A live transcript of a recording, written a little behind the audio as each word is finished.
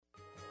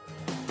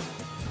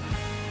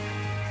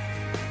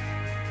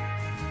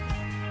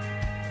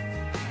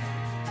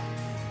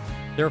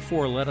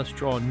Therefore, let us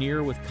draw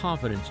near with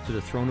confidence to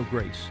the throne of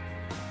grace,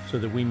 so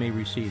that we may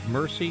receive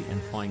mercy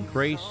and find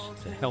grace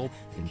to help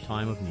in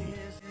time of need.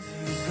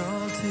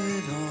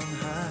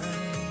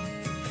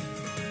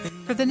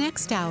 For the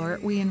next hour,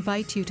 we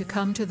invite you to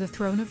come to the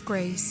throne of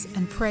grace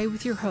and pray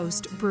with your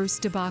host, Bruce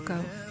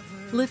DeBacco.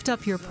 Lift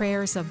up your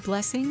prayers of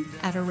blessing,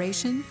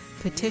 adoration,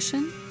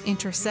 petition,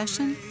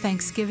 intercession,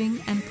 thanksgiving,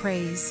 and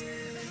praise.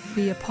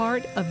 Be a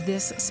part of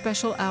this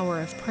special hour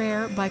of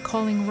prayer by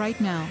calling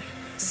right now,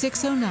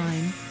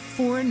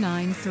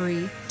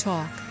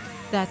 609-493-TALK.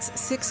 That's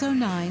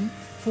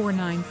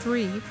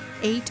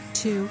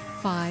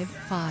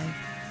 609-493-8255.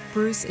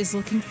 Bruce is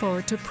looking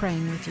forward to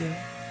praying with you.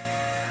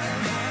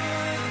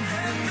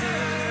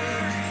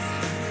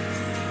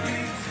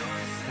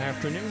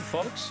 Afternoon,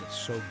 folks. It's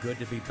so good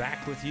to be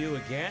back with you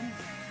again.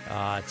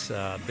 It's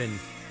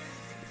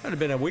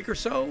been a week or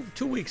so,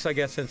 2 weeks, I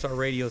guess, since our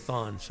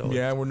radiothon. So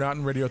yeah, we're not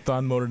in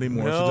radiothon mode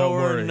anymore. No, so don't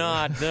we're worry.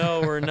 not.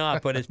 No, we're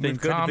not. But it's been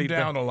good to be calmed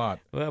down a lot.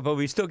 Well, but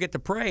we still get to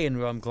pray,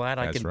 and I'm glad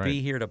I can right.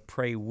 be here to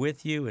pray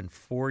with you and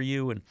for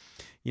you. And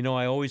you know,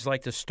 I always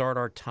like to start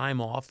our time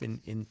off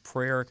in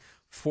prayer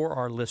for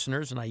our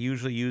listeners, and I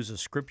usually use a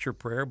scripture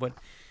prayer. But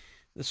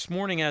this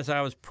morning, as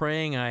I was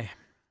praying, I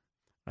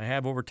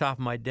have over top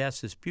of my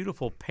desk this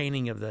beautiful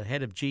painting of the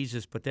head of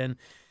Jesus, but then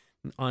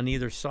on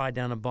either side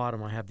down the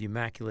bottom, I have the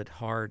Immaculate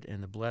Heart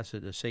and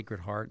the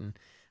Sacred Heart. And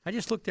I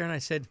just looked there and I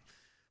said,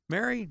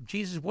 Mary,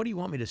 Jesus, what do you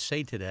want me to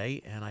say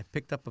today? And I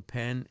picked up a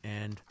pen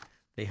and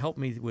they helped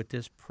me with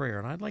this prayer.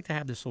 And I'd like to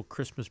have this little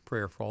Christmas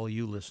prayer for all of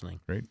you listening.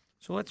 Great.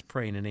 So let's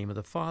pray in the name of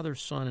the Father,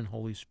 Son, and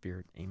Holy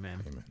Spirit.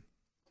 Amen. Amen.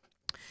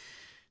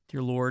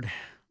 Dear Lord,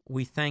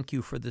 we thank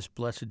you for this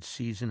blessed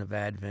season of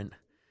Advent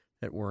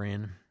that we're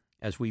in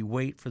as we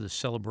wait for the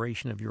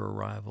celebration of your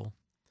arrival.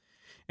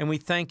 And we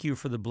thank you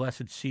for the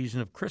blessed season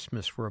of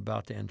Christmas we're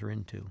about to enter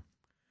into.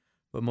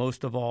 But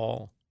most of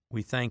all,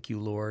 we thank you,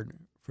 Lord,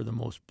 for the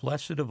most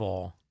blessed of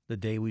all, the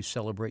day we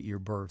celebrate your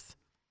birth,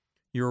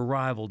 your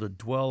arrival to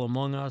dwell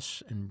among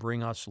us and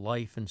bring us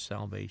life and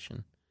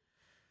salvation.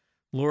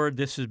 Lord,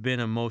 this has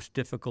been a most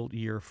difficult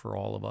year for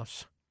all of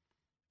us,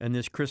 and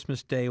this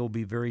Christmas day will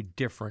be very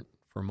different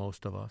for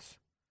most of us.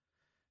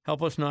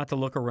 Help us not to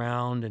look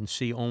around and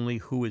see only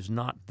who is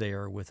not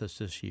there with us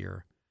this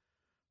year,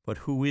 but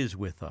who is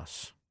with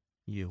us,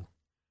 you.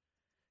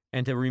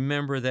 And to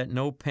remember that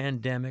no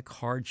pandemic,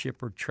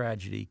 hardship, or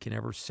tragedy can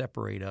ever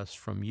separate us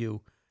from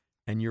you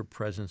and your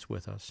presence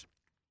with us.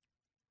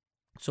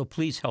 So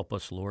please help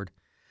us, Lord,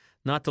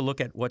 not to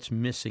look at what's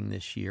missing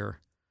this year,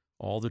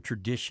 all the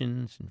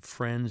traditions and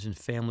friends and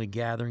family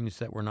gatherings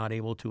that we're not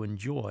able to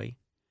enjoy,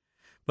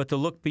 but to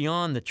look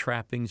beyond the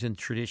trappings and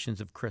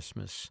traditions of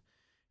Christmas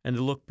and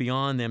to look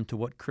beyond them to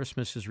what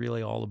Christmas is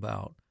really all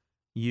about,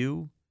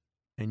 you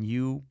and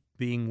you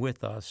being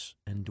with us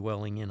and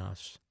dwelling in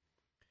us.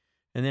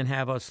 And then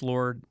have us,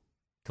 Lord,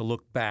 to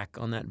look back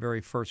on that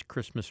very first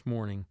Christmas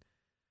morning,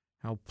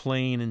 how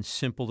plain and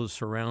simple the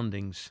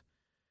surroundings,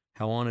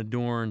 how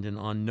unadorned and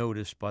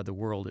unnoticed by the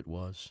world it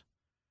was.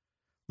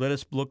 Let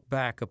us look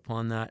back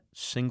upon that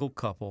single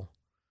couple,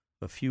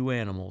 a few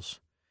animals,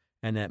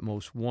 and that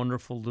most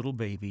wonderful little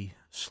baby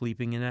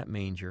sleeping in that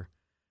manger,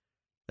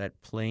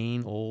 that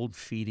plain old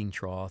feeding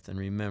trough, and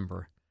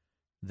remember,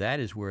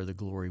 that is where the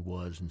glory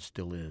was and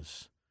still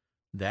is.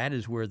 That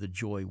is where the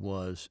joy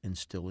was and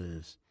still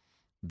is.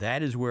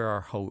 That is where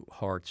our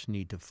hearts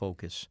need to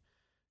focus.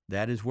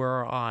 That is where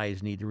our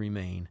eyes need to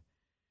remain.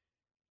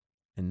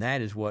 And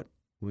that is what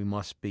we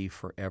must be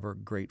forever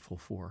grateful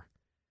for.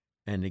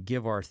 And to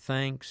give our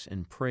thanks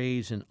and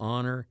praise and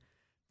honor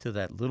to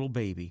that little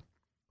baby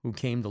who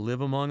came to live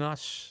among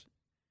us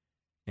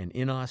and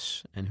in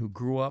us and who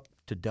grew up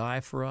to die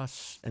for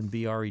us and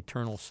be our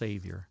eternal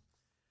Savior.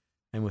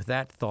 And with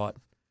that thought,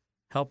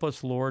 help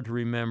us, Lord, to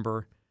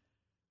remember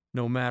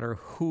no matter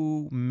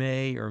who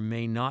may or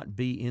may not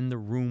be in the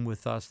room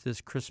with us this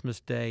Christmas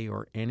day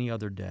or any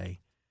other day,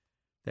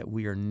 that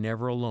we are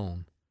never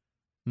alone,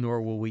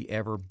 nor will we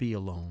ever be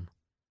alone.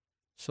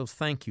 So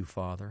thank you,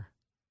 Father.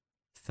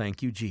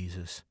 Thank you,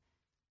 Jesus.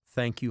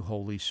 Thank you,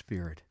 Holy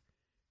Spirit.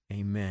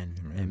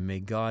 Amen. And may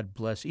God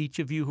bless each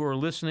of you who are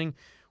listening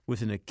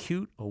with an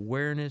acute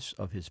awareness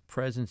of his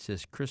presence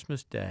this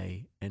Christmas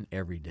day and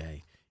every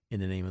day. In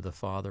the name of the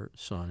Father,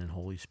 Son, and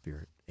Holy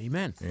Spirit.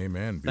 Amen.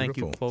 Amen. Beautiful. Thank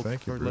you, folks,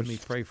 Thank you, for Bruce. letting me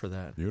pray for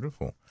that.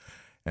 Beautiful.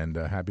 And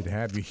happy to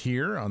have you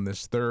here on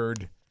this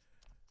third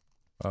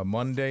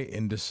Monday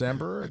in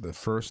December, the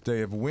first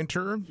day of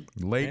winter,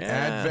 late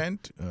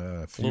Advent,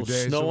 a few little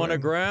days snow away. on the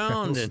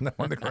ground. Snow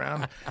on the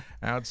ground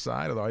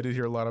outside, although I did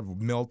hear a lot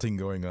of melting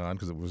going on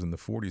because it was in the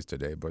 40s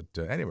today. But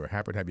anyway,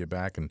 happy to have you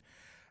back. And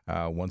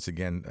once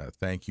again,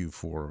 thank you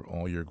for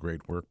all your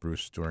great work,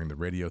 Bruce, during the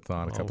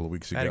Radiothon a couple of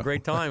weeks ago. Had a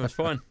great time. It was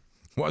fun.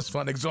 Was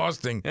fun,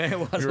 exhausting. It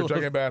was. We were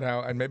talking about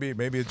how, and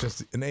maybe it's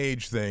just an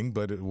age thing,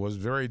 but it was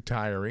very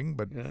tiring,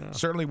 but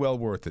certainly well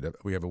worth it.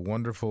 We have a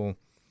wonderful,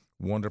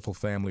 wonderful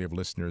family of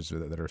listeners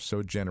that are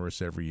so generous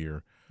every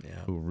year,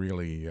 who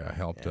really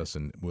helped us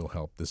and will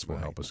help. This will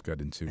help us get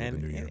into the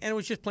new year. And it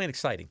was just plain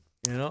exciting.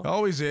 You know,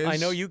 Always is. I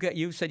know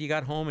you said you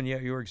got home and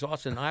you were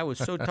exhausted, and I was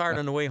so tired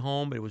on the way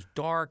home. But it was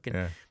dark,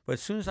 but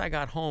as soon as I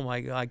got home,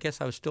 I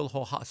guess I was still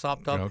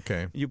sopped up.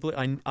 Okay.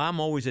 I'm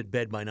always at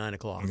bed by 9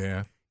 o'clock.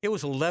 Yeah. It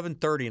was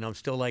 11:30, and I'm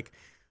still like,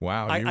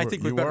 wow. I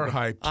think you were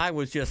hyped. I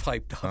was just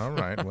hyped up. All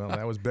right. Well,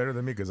 that was better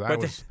than me because I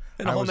was.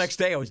 And the whole next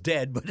day I was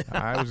dead. But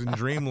I was in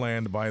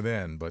dreamland by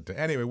then. But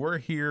anyway, we're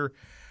here,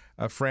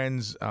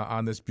 friends,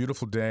 on this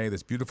beautiful day,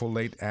 this beautiful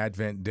late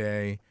Advent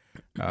day,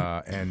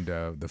 and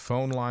the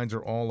phone lines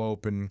are all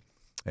open.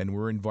 And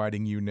we're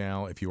inviting you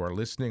now, if you are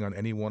listening on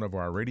any one of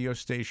our radio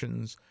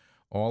stations,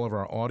 all of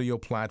our audio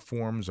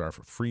platforms, our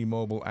free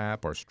mobile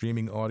app, our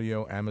streaming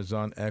audio,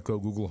 Amazon Echo,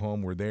 Google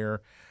Home, we're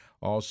there.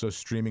 Also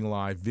streaming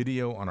live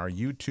video on our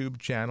YouTube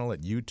channel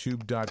at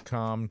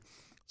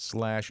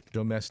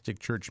youtube.com/Domestic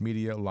Church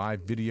Media.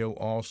 Live video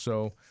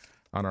also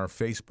on our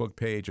Facebook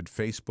page at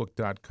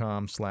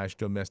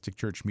facebook.com/Domestic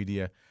Church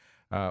Media.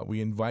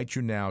 We invite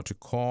you now to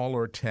call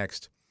or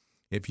text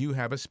if you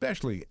have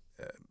especially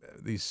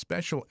these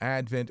special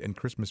Advent and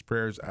Christmas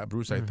prayers.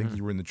 Bruce, I think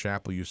you were in the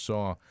chapel. You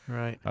saw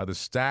the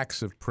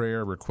stacks of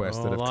prayer requests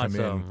that have come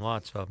in.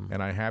 Lots of them.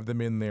 And I have them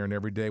in there. And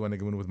every day when I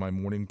go in with my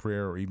morning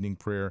prayer or evening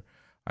prayer,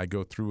 I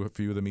go through a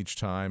few of them each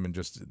time. And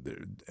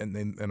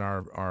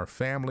our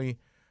family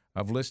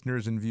of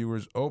listeners and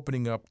viewers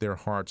opening up their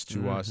hearts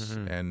to us.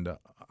 And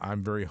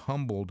I'm very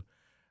humbled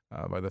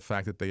by the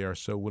fact that they are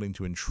so willing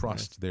to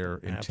entrust their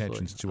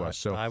intentions to us.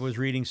 So I was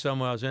reading some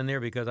while I was in there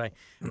because I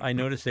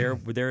noticed there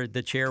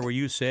the chair where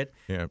you sit,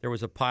 there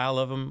was a pile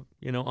of them,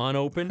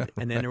 unopened,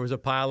 and then there was a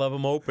pile of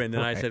them open.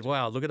 And I said,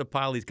 wow, look at the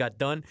pile he's got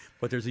done,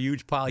 but there's a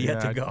huge pile yet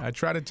to go. I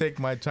try to take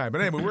my time.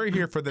 But anyway, we're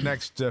here for the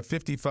next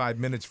 55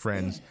 minutes,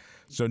 friends.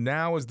 So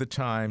now is the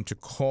time to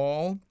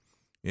call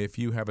if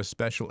you have a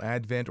special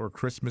Advent or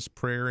Christmas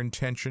prayer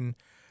intention,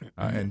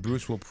 and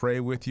Bruce will pray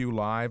with you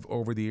live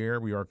over the air.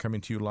 We are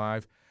coming to you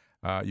live.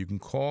 You can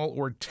call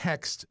or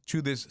text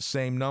to this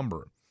same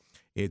number.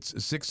 It's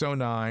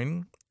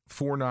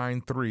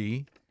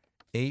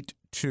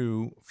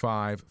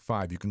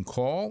 609-493-8255. You can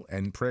call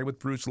and pray with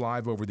Bruce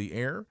live over the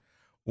air,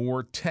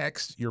 or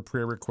text your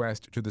prayer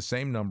request to the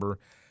same number,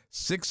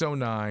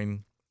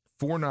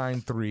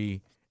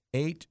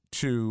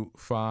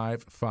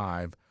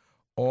 609-493-8255.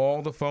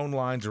 All the phone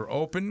lines are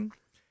open,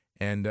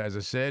 and as I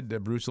said,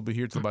 Bruce will be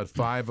here till about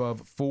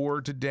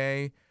 5:04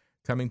 today,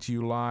 coming to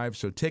you live.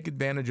 So take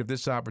advantage of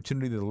this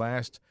opportunity, the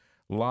last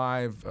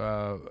live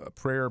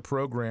prayer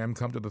program,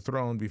 Come to the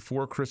Throne,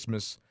 before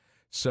Christmas.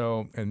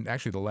 So, and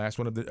actually the last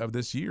one of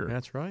this year.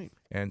 That's right.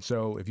 And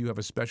so if you have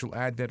a special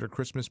Advent or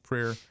Christmas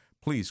prayer,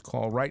 please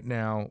call right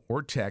now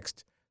or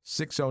text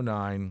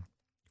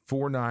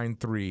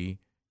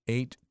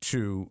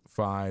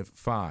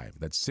 609-493-8255.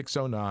 That's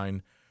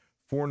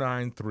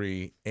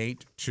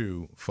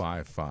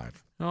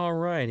 609-493-8255. All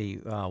righty.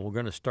 We're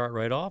going to start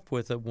right off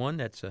with one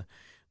that's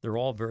they're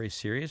all very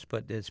serious,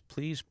 but it's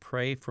please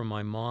pray for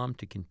my mom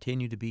to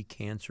continue to be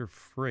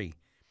cancer-free.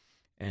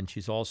 And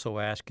she's also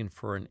asking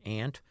for an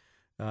aunt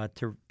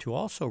to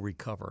also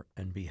recover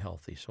and be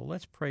healthy. So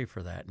let's pray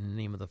for that in the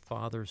name of the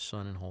Father,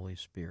 Son, and Holy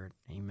Spirit.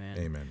 Amen.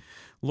 Amen.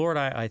 Lord,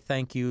 I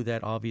thank you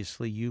that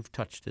obviously you've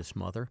touched this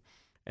mother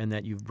and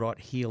that you've brought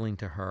healing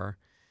to her.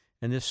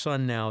 And this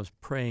son now is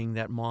praying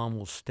that mom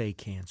will stay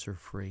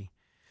cancer-free.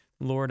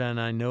 Lord, and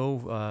I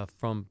know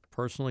from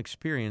personal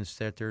experience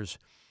that there's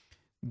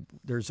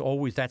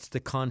always, that's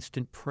the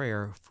constant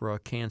prayer for a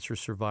cancer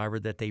survivor,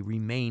 that they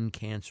remain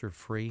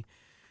cancer-free.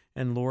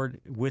 And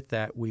Lord, with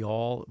that, we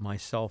all,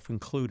 myself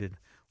included,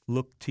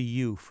 look to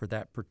you for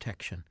that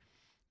protection.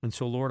 And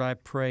so, Lord, I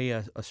pray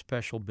a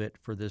special bit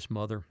for this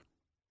mother.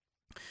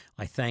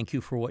 I thank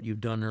you for what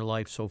you've done in her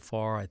life so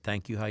far. I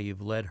thank you how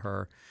you've led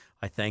her.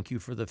 I thank you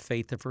for the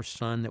faith of her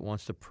son that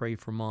wants to pray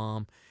for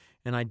mom.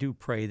 And I do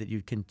pray that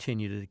you'd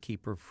continue to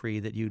keep her free,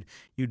 that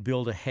you'd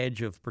build a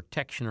hedge of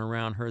protection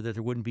around her, that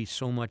there wouldn't be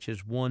so much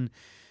as one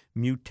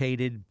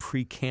mutated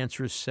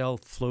precancerous cell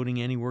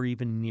floating anywhere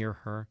even near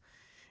her.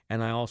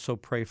 And I also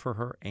pray for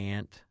her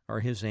aunt, or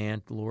his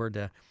aunt,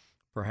 Lord,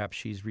 perhaps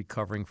she's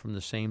recovering from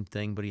the same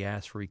thing, but he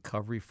asked for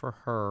recovery for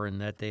her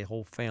and that the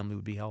whole family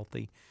would be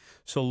healthy.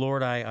 So,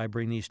 Lord, I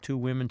bring these two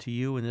women to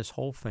you and this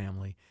whole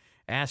family,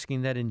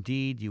 asking that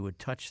indeed you would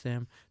touch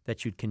them,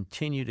 that you'd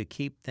continue to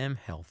keep them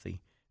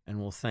healthy. And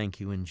we'll thank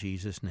you in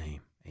Jesus'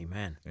 name.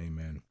 Amen.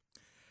 Amen.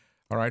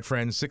 All right,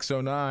 friends,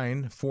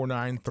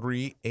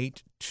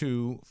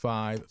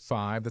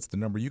 609-493-8255. That's the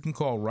number you can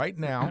call right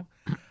now.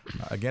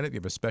 Again, if you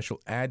have a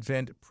special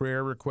Advent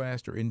prayer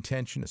request or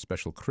intention, a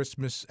special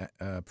Christmas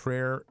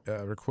prayer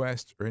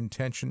request or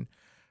intention,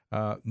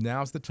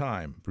 now's the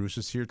time. Bruce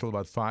is here till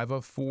about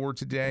 5:04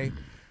 today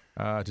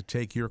to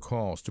take your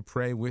calls, to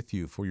pray with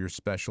you for your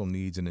special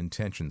needs and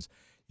intentions.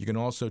 You can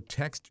also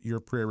text your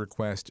prayer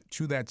request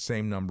to that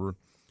same number,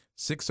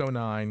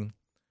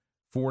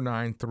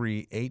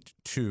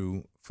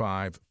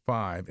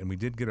 609-493-8255. And we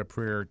did get a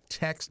prayer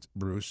text,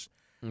 Bruce.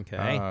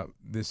 Okay.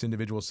 This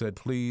individual said,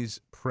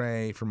 please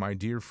pray for my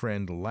dear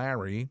friend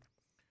Larry,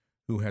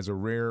 who has a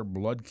rare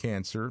blood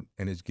cancer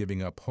and is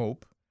giving up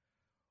hope.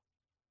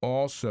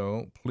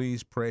 Also,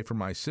 please pray for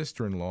my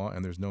sister-in-law,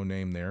 and there's no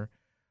name there,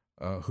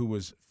 who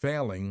was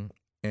failing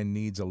and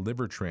needs a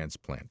liver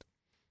transplant.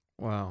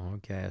 Wow,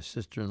 okay, a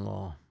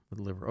sister-in-law with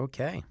liver.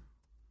 Okay.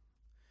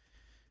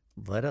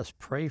 Let us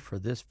pray for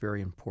this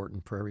very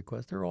important prayer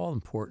request. They're all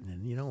important,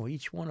 and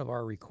each one of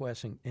our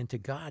requests, and to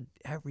God,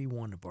 every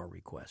one of our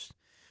requests,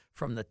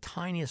 from the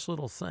tiniest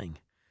little thing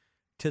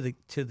to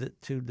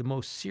the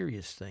most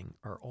serious thing,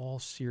 are all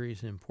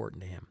serious and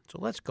important to Him. So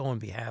let's go on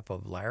behalf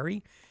of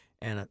Larry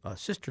and a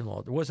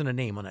sister-in-law. There wasn't a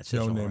name on that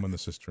sister-in-law. No name on the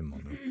sister-in-law,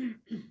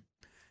 no.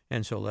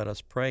 And so let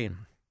us pray.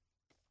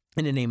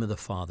 In the name of the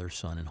Father,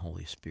 Son, and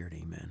Holy Spirit,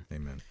 amen.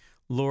 Amen.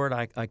 Lord,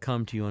 I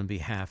come to you on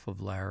behalf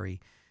of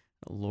Larry,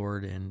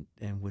 Lord, and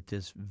with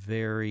this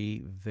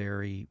very,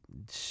 very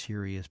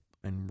serious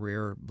and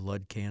rare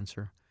blood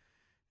cancer.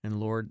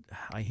 And Lord,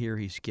 I hear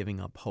he's giving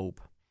up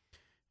hope.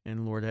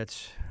 And Lord,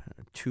 that's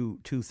two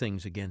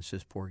things against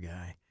this poor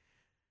guy.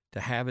 To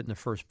have it in the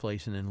first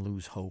place and then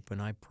lose hope.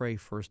 And I pray,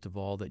 first of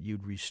all, that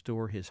you'd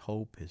restore his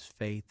hope, his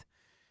faith,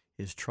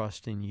 his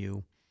trust in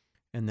you,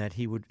 and that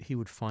he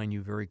would find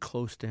you very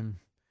close to him,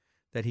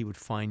 that he would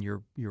find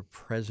your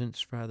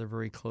presence rather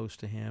very close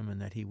to him,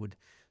 and that he would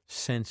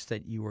sense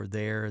that you are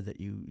there, that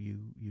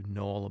you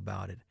know all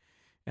about it.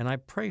 And I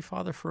pray,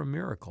 Father, for a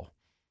miracle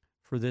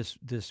for this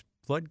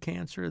blood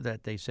cancer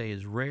that they say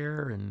is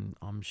rare, and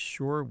I'm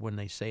sure when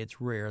they say it's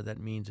rare, that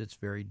means it's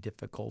very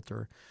difficult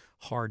or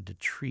hard to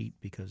treat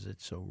because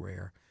it's so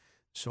rare.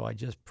 So I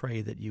just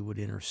pray that you would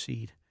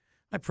intercede.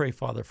 I pray,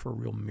 Father, for a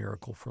real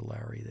miracle for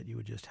Larry, that you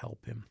would just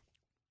help him.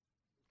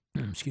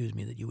 Excuse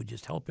me, that you would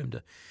just help him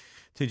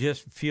to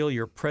just feel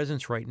your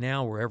presence right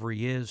now wherever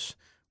he is,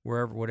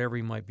 whatever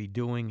he might be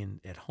doing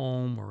at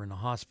home or in a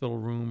hospital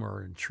room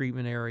or in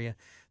treatment area,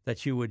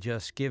 that you would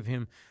just give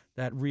him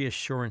that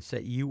reassurance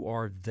that you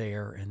are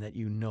there and that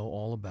you know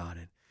all about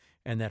it.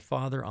 And that,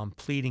 Father, I'm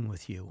pleading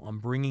with you. I'm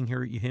bringing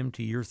him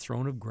to your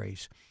throne of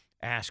grace,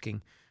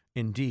 asking,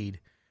 indeed,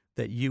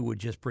 that you would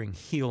just bring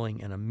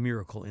healing and a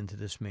miracle into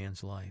this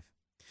man's life.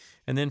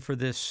 And then for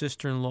this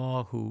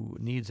sister-in-law who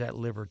needs that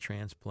liver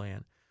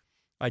transplant,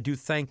 I do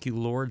thank you,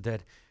 Lord,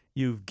 that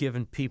you've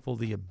given people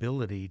the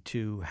ability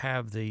to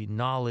have the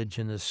knowledge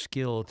and the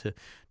skill to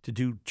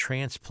do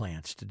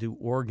transplants, to do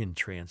organ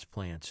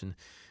transplants, and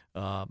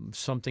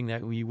something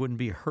that we wouldn't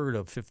be heard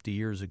of 50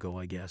 years ago,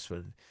 I guess,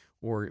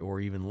 or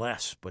even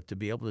less, but to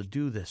be able to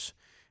do this.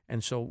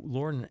 And so,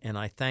 Lord, and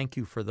I thank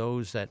you for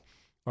those that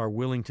are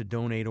willing to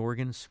donate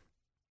organs.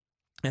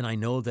 And I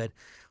know that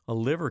a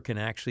liver can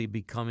actually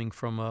be coming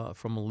from a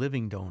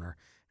living donor.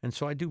 And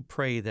so I do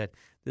pray that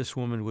this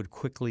woman would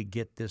quickly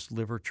get this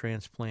liver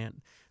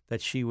transplant,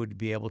 that she would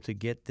be able to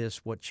get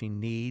what she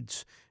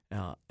needs,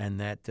 and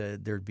that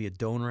there'd be a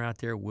donor out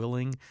there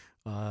willing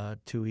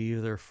to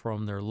either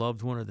from their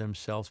loved one or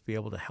themselves be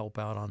able to help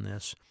out on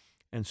this.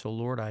 And so,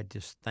 Lord, I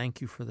just thank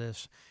you for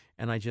this.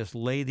 And I just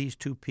lay these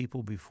two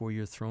people before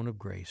your throne of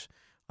grace.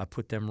 I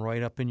put them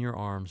right up in your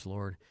arms,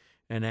 Lord,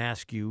 and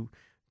ask you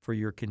for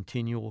your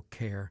continual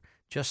care,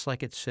 just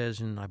like it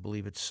says in, I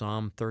believe it's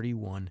Psalm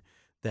 31,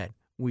 that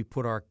we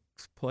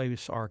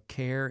place our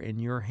care in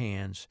your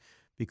hands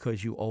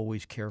because you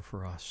always care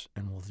for us.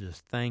 And we'll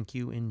just thank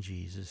you in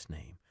Jesus'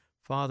 name.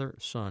 Father,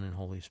 Son, and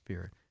Holy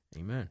Spirit.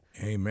 Amen.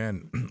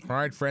 Amen. All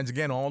right, friends,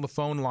 again, all the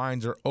phone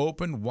lines are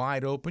open,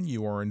 wide open.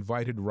 You are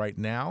invited right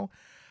now,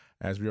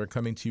 as we are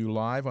coming to you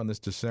live on this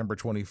December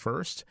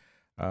 21st,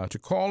 to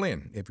call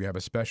in if you have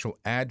a special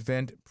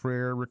Advent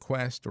prayer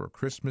request or a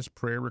Christmas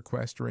prayer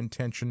request or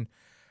intention.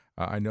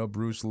 I know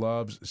Bruce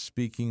loves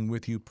speaking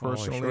with you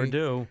personally. Oh, I sure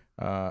do.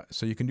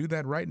 So you can do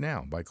that right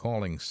now by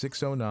calling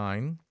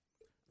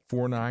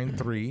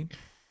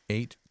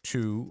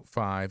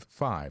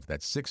 609-493-8255.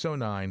 That's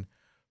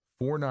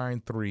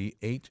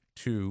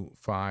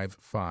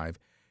 609-493-8255.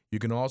 You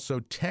can also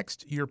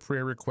text your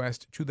prayer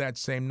request to that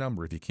same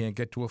number. If you can't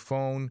get to a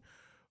phone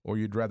or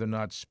you'd rather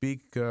not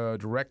speak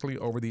directly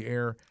over the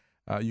air,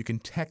 you can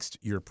text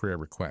your prayer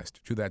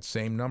request to that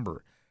same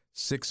number,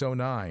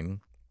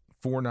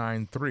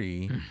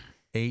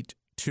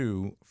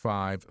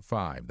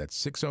 609-493-8255.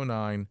 That's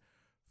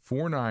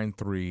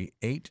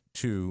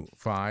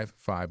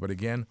 609-493-8255. But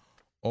again,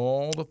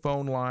 all the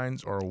phone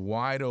lines are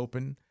wide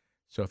open.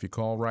 So if you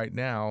call right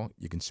now,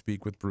 you can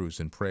speak with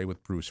Bruce and pray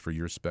with Bruce for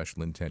your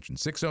special intention.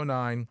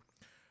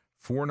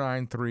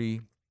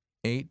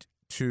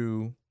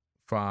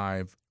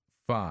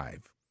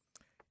 609-493-8255.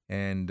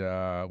 And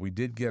we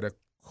did get a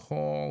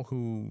call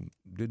who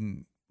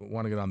didn't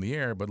want to get on the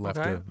air but left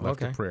a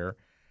prayer.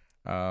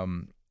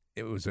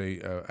 It was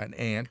an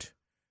aunt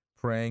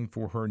praying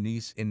for her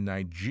niece in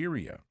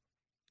Nigeria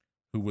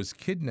who was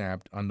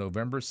kidnapped on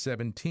November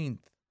 17th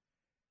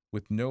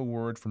with no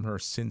word from her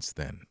since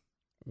then.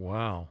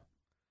 Wow.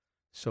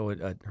 So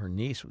her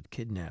niece was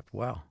kidnapped.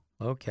 Wow.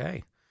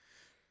 Okay.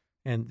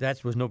 And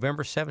that was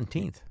November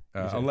 17th.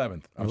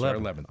 11th. I'm sorry,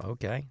 11th.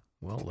 Okay.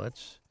 Well,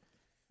 let's...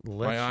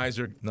 My eyes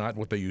are not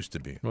what they used to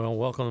be. Well,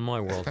 welcome to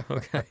my world.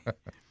 Okay.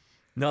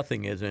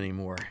 Nothing is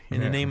anymore. In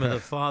the name of the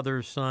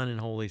Father, Son, and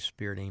Holy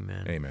Spirit,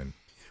 amen. Amen.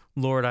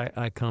 Lord,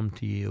 I come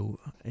to you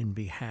in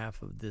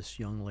behalf of this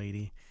young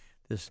lady,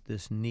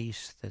 this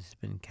niece that's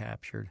been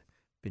captured,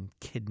 been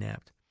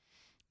kidnapped.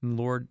 And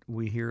Lord,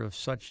 we hear of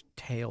such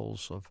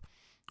tales of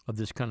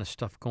this kind of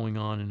stuff going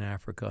on in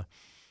Africa,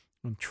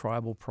 and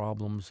tribal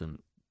problems and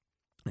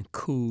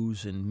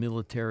coups and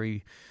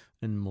military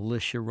and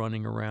militia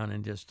running around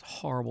and just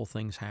horrible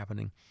things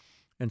happening.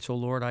 And so,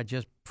 Lord, I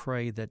just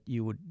pray that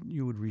you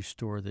would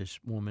restore this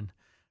woman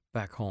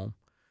back home,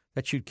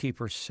 that you'd keep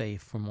her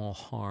safe from all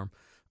harm,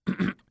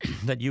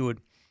 that you would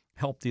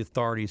help the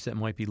authorities that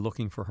might be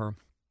looking for her,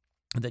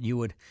 that you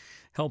would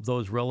help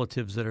those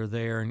relatives that are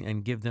there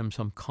and give them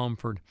some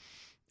comfort,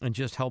 and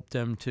just help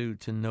them to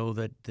know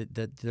that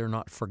they're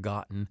not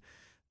forgotten,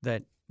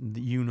 that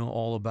you know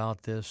all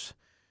about this.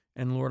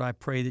 And Lord, I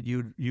pray that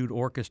you'd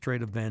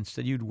orchestrate events,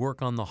 that you'd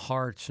work on the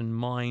hearts and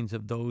minds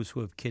of those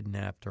who have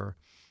kidnapped her,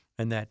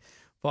 and that,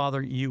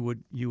 Father, you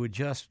would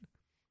just,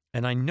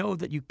 and I know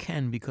that you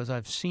can because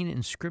I've seen it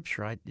in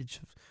Scripture. It's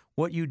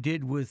what you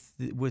did with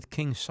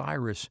King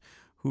Cyrus,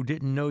 who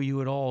didn't know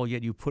you at all,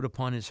 yet you put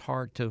upon his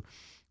heart to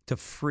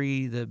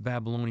free the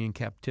Babylonian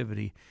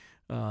captivity,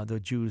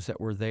 the Jews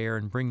that were there,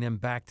 and bring them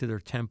back to their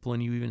temple,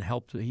 and he even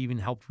helped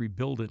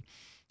rebuild it.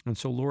 And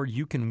so, Lord,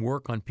 you can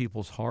work on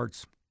people's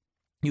hearts.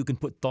 You can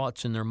put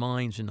thoughts in their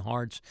minds and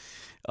hearts,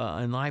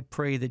 and I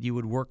pray that you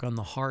would work on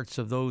the hearts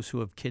of those who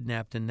have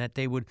kidnapped, and that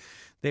they would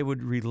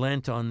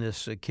relent on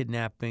this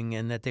kidnapping,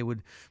 and that they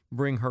would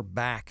bring her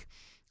back.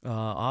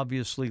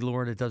 Obviously,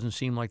 Lord, it doesn't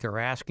seem like they're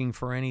asking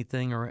for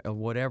anything or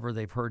whatever.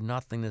 They've heard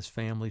nothing, this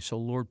family. So,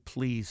 Lord,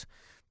 please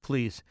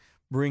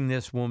bring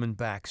this woman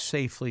back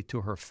safely to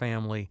her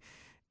family.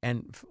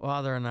 And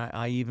Father, and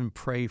I even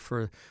pray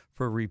for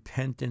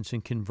repentance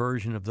and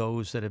conversion of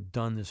those that have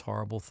done this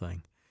horrible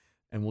thing.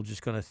 And we're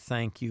just going to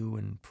thank you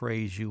and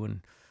praise you,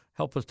 and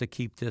help us to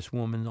keep this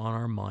woman on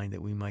our mind,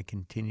 that we might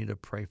continue to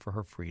pray for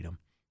her freedom.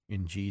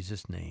 In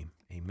Jesus' name,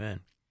 amen.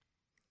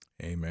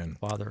 Amen.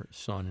 Father,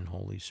 Son, and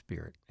Holy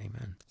Spirit.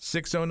 Amen.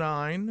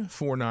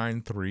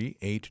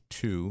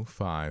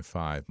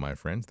 609-493-8255, my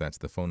friends. That's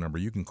the phone number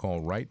you can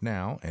call right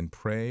now and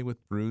pray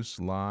with Bruce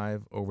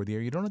live over the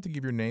air. You don't have to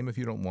give your name if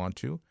you don't want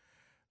to,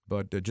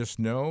 but just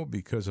know,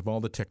 because of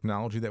all the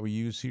technology that we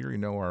use here,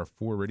 our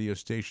 4 radio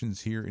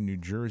stations here in New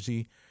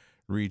Jersey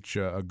reach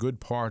a good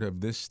part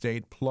of this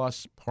state,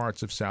 plus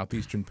parts of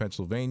southeastern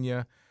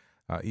Pennsylvania,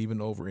 even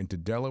over into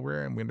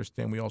Delaware. And we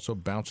understand we also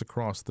bounce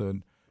across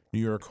the New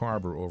York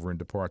Harbor over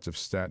into parts of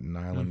Staten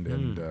Island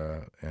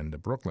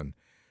and Brooklyn.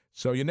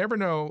 So you never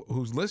know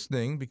who's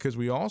listening, because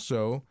we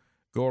also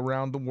go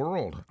around the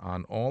world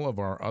on all of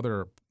our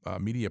other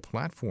media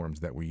platforms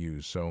that we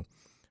use. So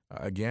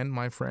again,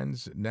 my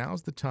friends,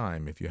 now's the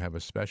time. If you have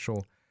a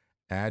special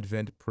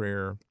Advent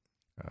prayer,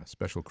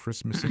 special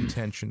Christmas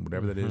intention,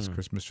 whatever that is,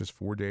 Christmas just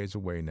 4 days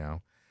away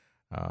now,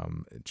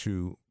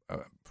 to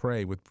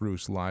pray with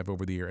Bruce live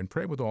over the air, and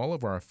pray with all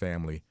of our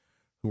family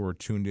who are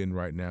tuned in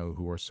right now,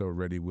 who are so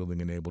ready,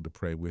 willing, and able to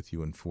pray with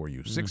you and for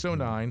you.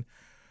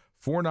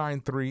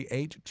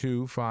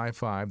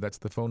 609-493-8255. That's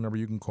the phone number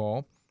you can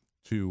call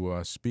to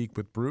speak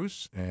with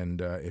Bruce.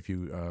 And if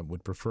you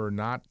would prefer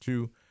not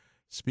to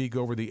speak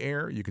over the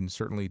air, you can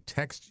certainly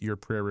text your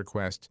prayer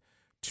request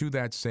to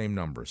that same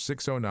number,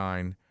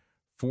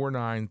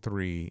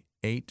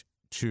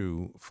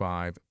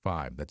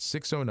 609-493-8255. That's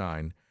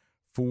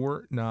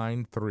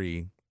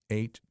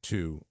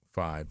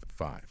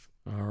 609-493-8255.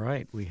 All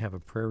right. We have a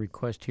prayer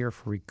request here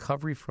for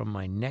recovery from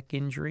my neck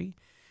injury,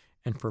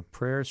 and for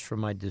prayers for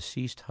my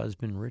deceased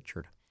husband,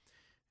 Richard.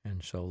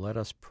 And so let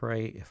us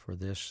pray for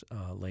this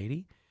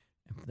lady,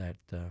 that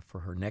for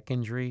her neck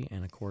injury,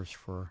 and, of course,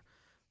 for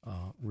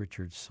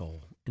Richard's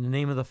soul. In the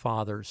name of the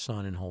Father,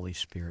 Son, and Holy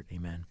Spirit,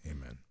 amen.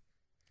 Amen.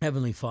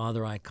 Heavenly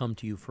Father, I come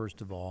to you first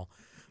of all,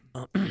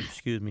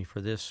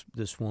 for this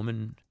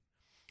woman,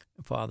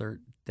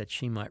 Father, that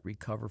she might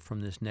recover from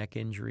this neck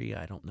injury.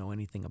 I don't know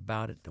anything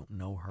about it, don't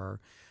know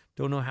her,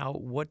 don't know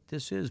what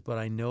this is, but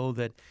I know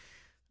that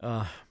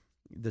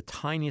the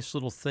tiniest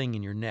little thing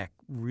in your neck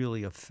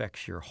really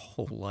affects your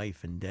whole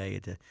life and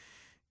day.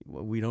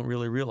 We don't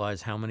really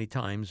realize how many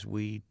times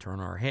we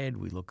turn our head,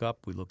 we look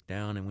up, we look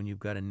down, and when you've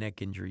got a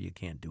neck injury, you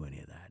can't do any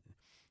of that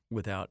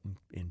without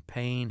in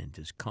pain and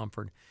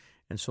discomfort.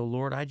 And so,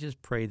 Lord, I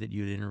just pray that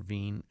you'd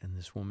intervene in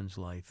this woman's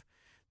life,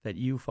 that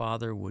you,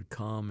 Father, would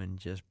come and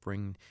just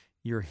bring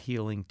your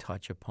healing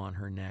touch upon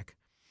her neck,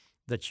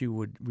 that you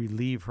would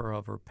relieve her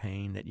of her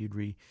pain, that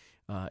you'd,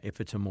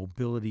 if it's a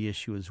mobility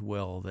issue as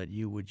well, that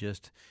you would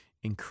just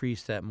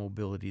increase that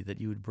mobility, that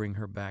you would bring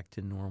her back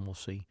to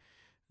normalcy.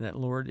 That,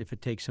 Lord, if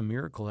it takes a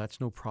miracle, that's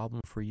no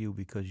problem for you,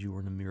 because you are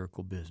in the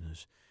miracle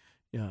business.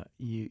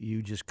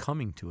 You just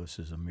coming to us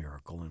is a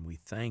miracle, and we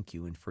thank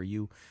you. And for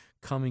you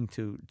coming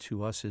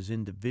to us as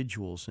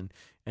individuals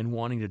and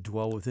wanting to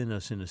dwell within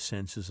us, in a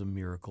sense, is a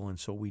miracle. And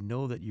so we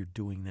know that you're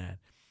doing that.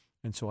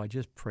 And so I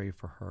just pray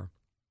for her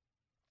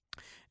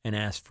and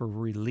ask for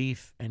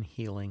relief and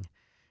healing.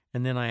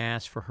 And then I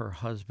ask for her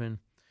husband.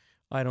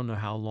 I don't know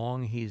how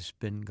long he's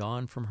been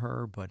gone from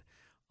her, but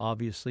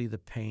obviously the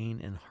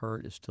pain and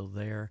hurt is still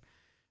there.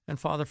 And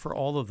Father, for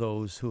all of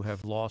those who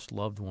have lost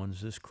loved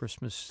ones, this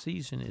Christmas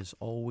season is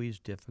always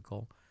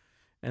difficult.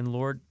 And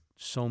Lord,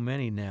 so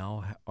many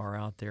now are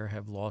out there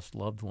have lost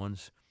loved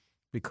ones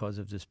because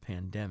of this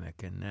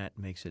pandemic, and that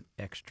makes it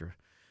extra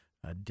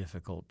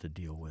difficult to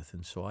deal with.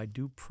 And so I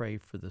do pray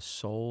for the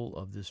soul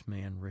of this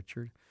man,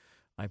 Richard.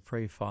 I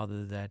pray,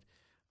 Father, that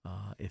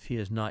if he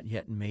has not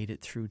yet made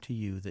it through to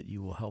you, that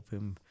you will help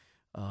him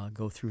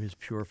go through his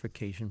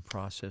purification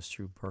process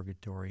through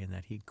purgatory, and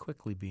that he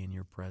quickly be in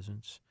your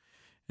presence.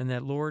 And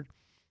that, Lord,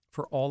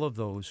 for all of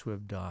those who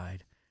have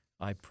died,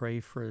 I pray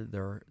for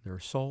their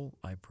soul.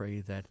 I pray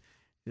that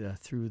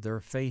through their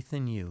faith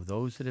in you,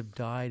 those that have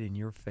died in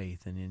your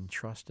faith and in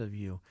trust of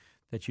you,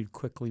 that you'd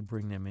quickly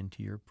bring them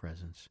into your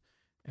presence.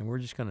 And we're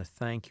just going to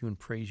thank you and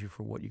praise you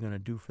for what you're going to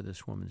do for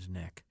this woman's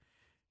neck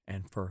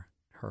and for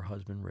her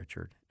husband,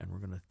 Richard. And we're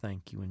going to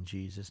thank you in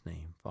Jesus'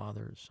 name,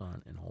 Father,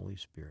 Son, and Holy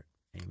Spirit.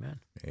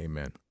 Amen.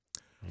 Amen.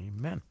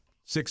 Amen.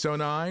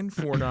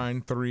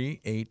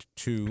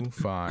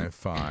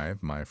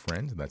 609-493-8255, my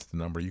friends. That's the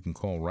number you can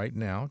call right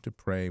now to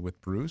pray with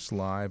Bruce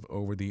live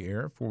over the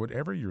air for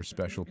whatever your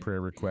special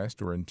prayer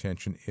request or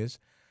intention is.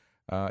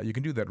 You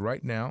can do that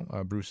right now.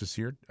 Bruce is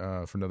here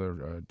for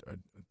another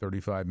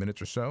 35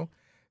 minutes or so.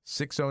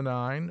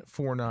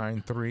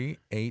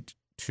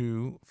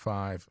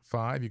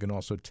 609-493-8255. You can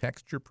also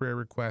text your prayer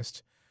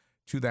request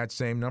to that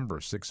same number,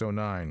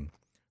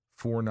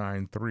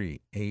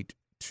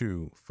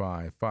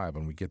 609-493-8255.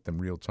 When we get them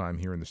real time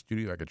here in the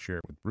studio, I could share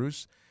it with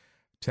Bruce.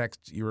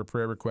 Text your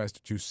prayer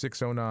request to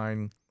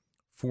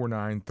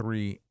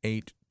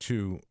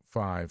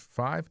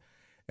 609-493-8255.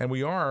 And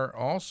we are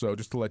also,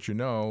 just to let you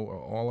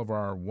know, all of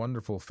our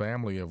wonderful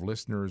family of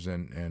listeners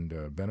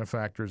and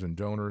benefactors and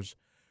donors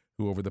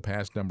who over the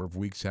past number of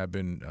weeks have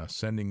been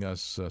sending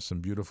us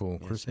some beautiful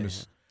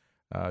Christmas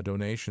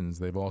donations.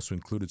 They've also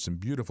included some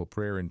beautiful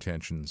prayer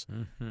intentions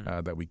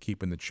that we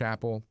keep in the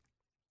chapel.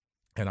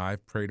 And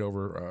I've prayed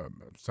over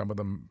some of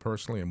them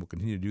personally, and we'll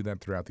continue to do that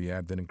throughout the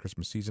Advent and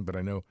Christmas season. But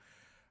I know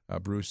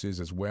Bruce is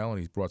as well, and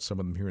he's brought some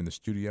of them here in the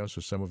studio.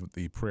 So some of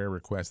the prayer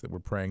requests that we're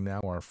praying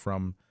now are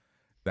from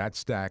that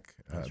stack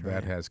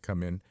that has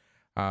come in.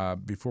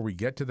 Before we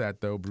get to that,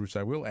 though, Bruce,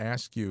 I will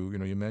ask you,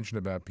 you mentioned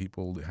about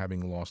people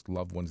having lost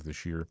loved ones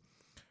this year.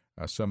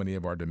 So many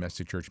of our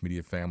domestic church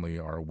media family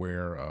are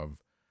aware of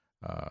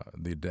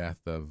the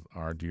death of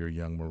our dear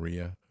young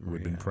Maria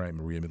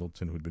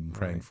Middleton, who had been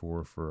praying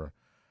for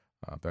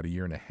about a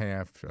year and a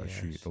half.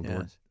 The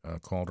Lord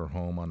called her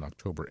home on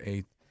October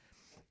 8th.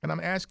 And I'm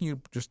asking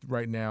you just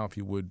right now, if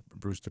you would,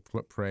 Bruce, to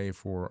pray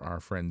for our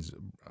friends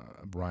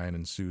Brian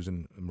and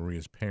Susan,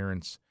 Maria's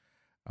parents.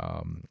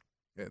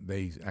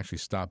 They actually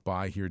stopped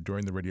by here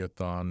during the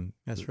Radiothon.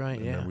 That's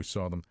right, We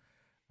saw them.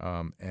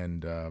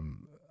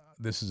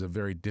 This is a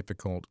very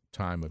difficult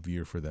time of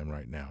year for them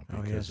right now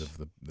because of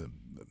the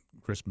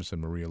Christmas,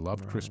 and Maria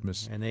loved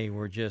Christmas. And they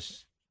were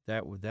just...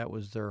 That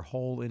was their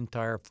whole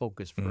entire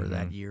focus for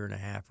that year and a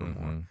half or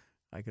more.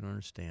 I can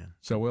understand.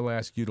 So we'll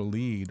ask you to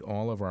lead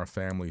all of our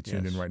family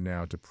tuned in right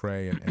now to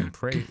pray and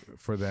pray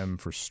for them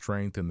for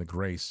strength and the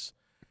grace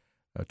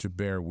to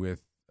bear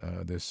with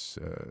this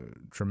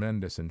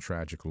tremendous and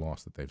tragic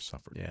loss that they've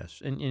suffered.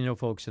 Yes, and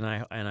folks, and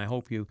I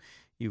hope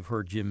you've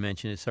heard Jim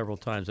mention it several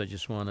times. I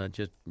just want to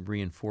just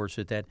reinforce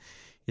it, that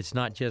it's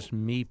not just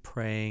me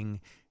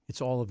praying;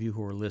 it's all of you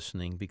who are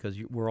listening, because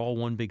we're all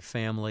one big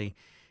family.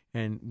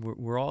 And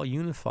we're all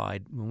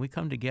unified. When we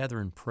come together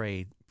and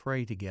pray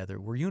together,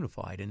 we're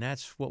unified. And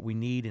that's what we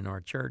need in our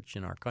church,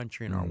 in our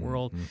country, in our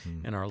world,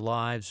 in our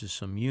lives, is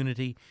some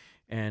unity.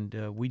 And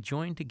we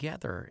join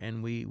together,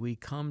 and we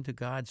come to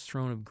God's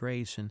throne of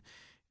grace, and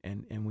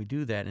we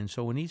do that. And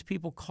so when these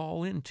people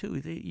call in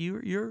too,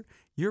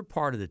 you're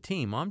part of the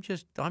team. I'm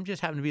just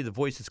happen to be the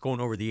voice that's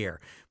going over the air.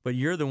 But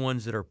you're the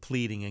ones that are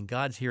pleading, and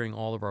God's hearing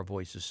all of our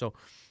voices. So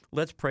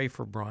let's pray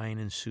for Brian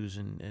and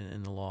Susan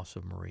and the loss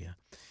of Maria.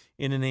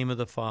 In the name of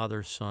the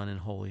Father, Son, and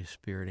Holy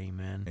Spirit,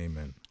 amen.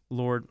 Amen.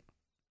 Lord,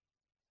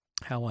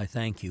 how I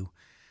thank you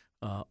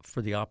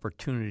for the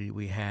opportunity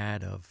we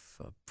had of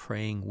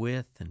praying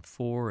with and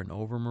for and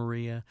over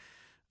Maria,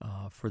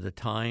 for the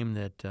time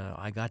that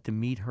I got to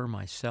meet her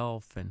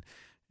myself, and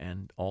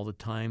all the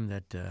time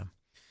that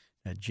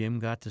Jim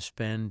got to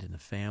spend and the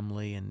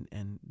family,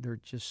 and they're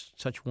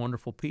just such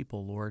wonderful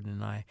people, Lord.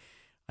 And I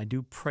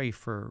do pray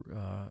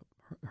for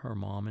her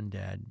mom and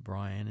dad,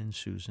 Brian and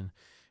Susan,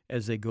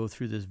 as they go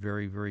through this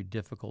very, very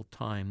difficult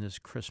time, this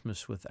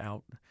Christmas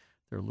without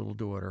their little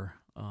daughter.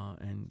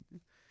 And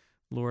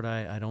Lord,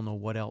 I don't know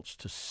what else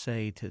to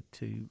say to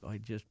I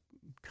just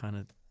kind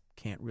of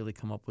can't really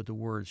come up with the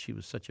words. She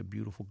was such a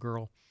beautiful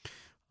girl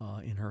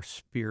in her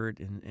spirit,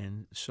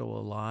 and so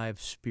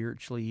alive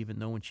spiritually, even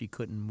though when she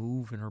couldn't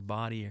move in her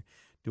body or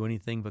do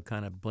anything but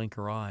kind of blink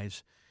her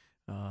eyes,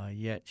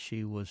 yet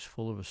she was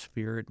full of a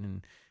spirit.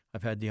 And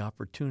I've had the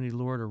opportunity,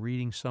 Lord, of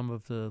reading some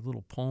of the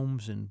little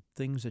poems and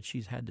things that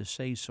she's had to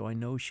say, so I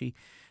know she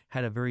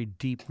had a very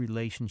deep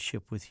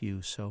relationship with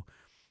you. So,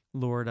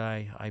 Lord,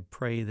 I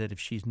pray that if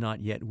she's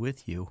not yet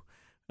with you,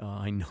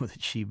 I know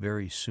that she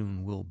very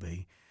soon will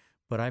be.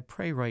 But I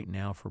pray right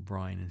now for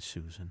Brian and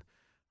Susan.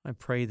 I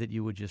pray that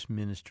you would just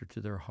minister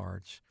to their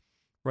hearts.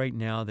 Right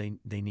now, they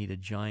need a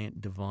giant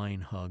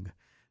divine hug.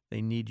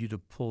 They need you to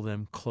pull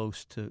them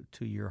close to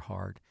your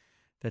heart,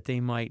 that they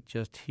might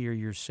just hear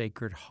your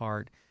sacred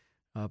heart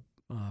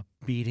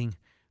beating,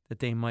 that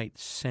they might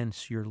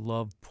sense your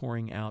love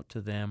pouring out to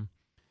them.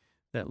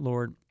 That,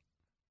 Lord,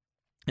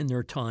 in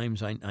their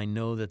times, I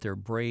know that they're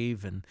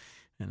brave and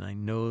I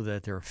know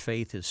that their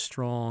faith is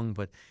strong,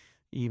 but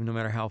even no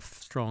matter how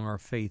strong our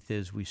faith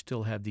is, we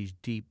still have these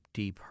deep,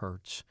 deep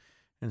hurts.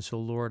 And so,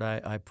 Lord,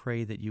 I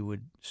pray that you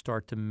would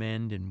start to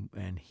mend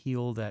and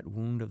heal that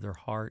wound of their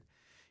heart.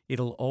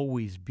 It'll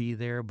always be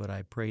there, but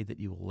I pray that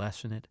you will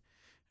lessen it,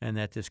 and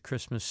that this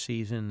Christmas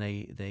season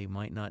they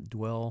might not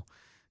dwell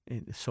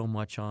so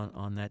much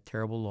on that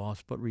terrible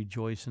loss, but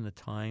rejoice in the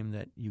time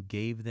that you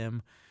gave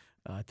them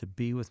to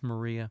be with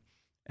Maria,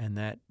 and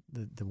that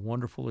the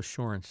wonderful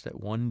assurance that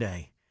one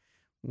day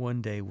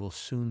we'll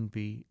soon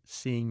be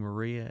seeing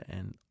Maria,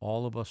 and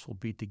all of us will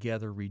be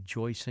together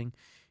rejoicing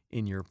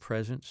in your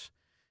presence.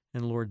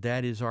 And Lord,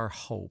 that is our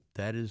hope.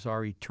 That is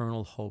our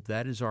eternal hope.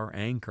 That is our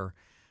anchor,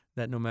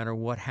 that no matter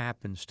what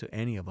happens to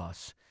any of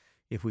us,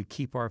 if we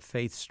keep our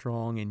faith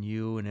strong in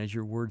you, and as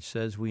your word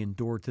says, we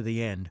endure to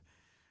the end,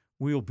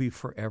 we'll be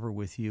forever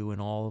with you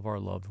and all of our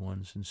loved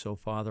ones. And so,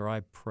 Father, I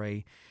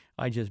pray,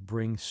 I just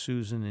bring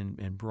Susan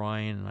and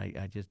Brian, and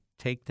I just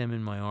take them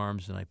in my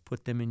arms and I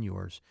put them in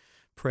yours,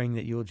 praying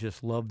that you'll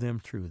just love them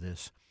through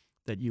this,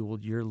 that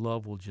your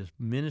love will just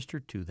minister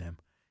to them.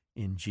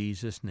 In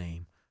Jesus'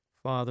 name,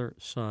 Father,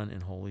 Son,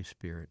 and Holy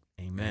Spirit.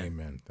 Amen.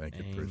 Amen. Thank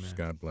you, Bruce.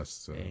 God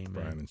bless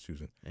Brian and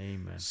Susan.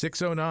 Amen.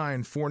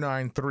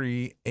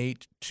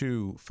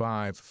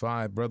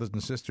 609-493-8255. Brothers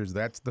and sisters,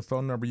 that's the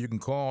phone number you can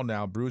call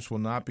now. Bruce will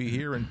not be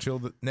here until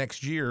the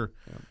next year,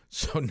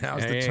 so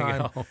now's the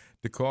time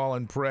to call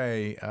and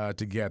pray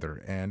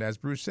together. And as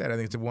Bruce said, I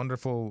think it's a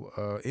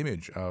wonderful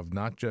image of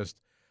not just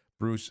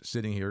Bruce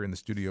sitting here in the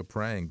studio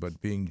praying,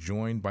 but being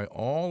joined by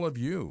all of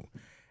you.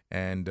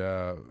 And,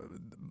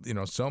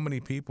 so many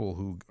people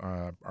who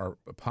are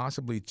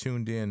possibly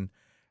tuned in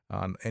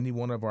on any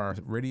one of our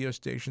radio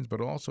stations,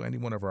 but also any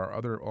one of our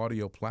other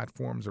audio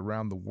platforms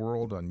around the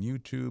world, on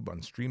YouTube,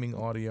 on streaming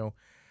audio,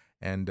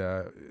 and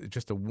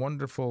just a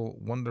wonderful,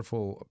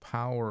 wonderful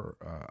power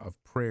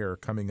of prayer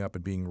coming up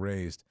and being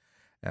raised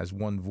as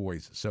one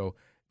voice. So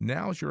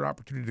now's your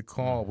opportunity to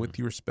call with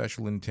your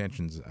special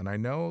intentions. And I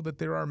know that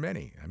there are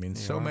many. I mean,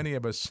 many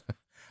of us,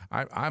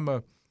 I'm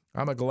a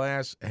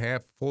glass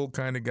half full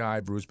kind of guy,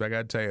 Bruce, but I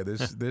got to tell you,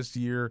 this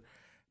year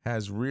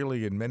has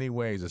really, in many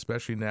ways,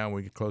 especially now when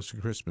we get close to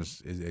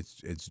Christmas,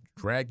 it's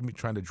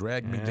trying to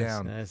drag me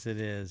down. Yes, it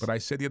is. But I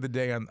said the other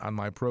day on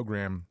my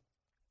program,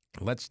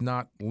 let's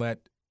not let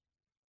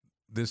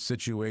this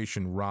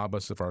situation rob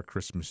us of our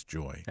Christmas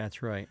joy.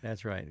 That's right.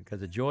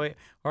 Because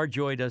our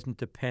joy doesn't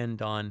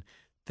depend on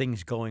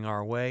things going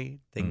our way.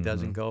 Things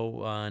doesn't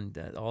go on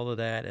all of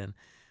that. And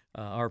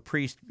our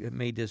priest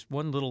made this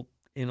one little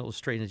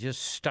illustration that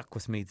just stuck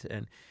with me,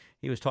 and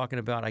he was talking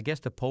about, I guess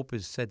the Pope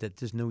has said that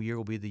this new year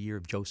will be the year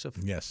of Joseph.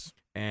 Yes.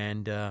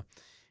 And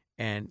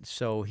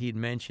so he'd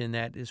mentioned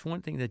that it's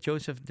one thing that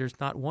Joseph, there's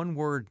not one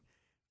word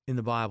in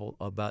the Bible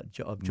about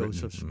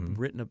Joseph's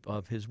written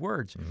of his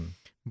words.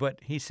 But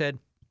he said,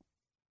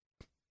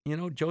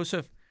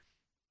 Joseph,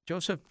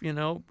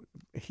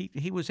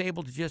 he was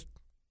able to just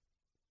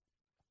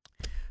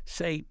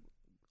say,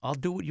 I'll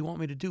do what you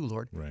want me to do,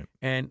 Lord. Right.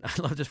 And I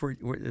love this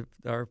word,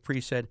 our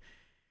priest said,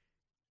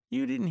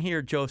 you didn't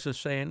hear Joseph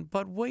saying,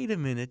 but wait a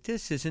minute,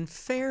 this isn't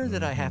fair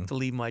that I have to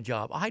leave my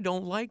job. I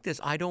don't like this.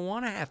 I don't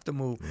want to have to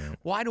move. Right.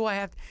 Why do I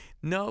have to?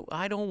 No,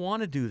 I don't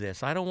want to do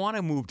this. I don't want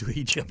to move to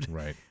Egypt.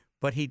 Right.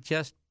 But he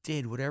just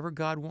did whatever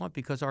God wanted,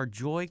 because our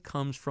joy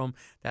comes from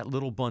that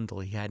little bundle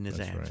he had in his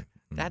hands. Right.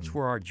 That's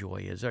where our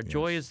joy is. Our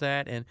joy is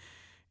that.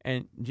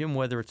 And Jim,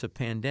 whether it's a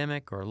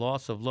pandemic or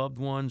loss of loved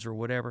ones or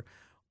whatever,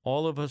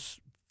 all of us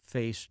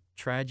face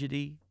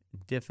tragedy,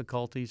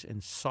 difficulties,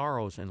 and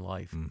sorrows in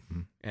life.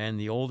 And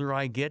the older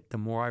I get, the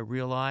more I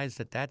realize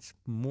that that's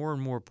more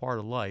and more part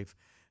of life,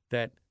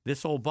 that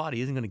this old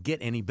body isn't going to get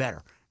any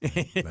better.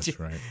 That's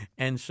right.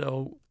 And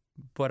so,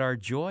 but our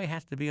joy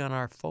has to be on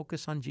our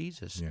focus on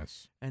Jesus.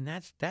 Yes. And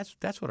that's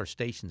what our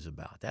station's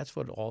about. That's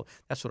what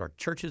our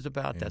church is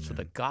about. Amen. That's what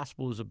the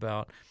gospel is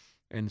about.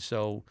 And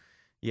so,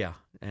 yeah,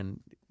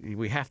 and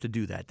we have to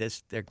do that.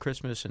 That's at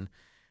Christmas, and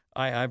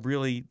I've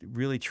really,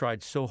 really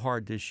tried so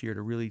hard this year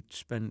to really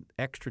spend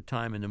extra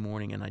time in the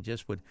morning, and I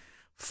just would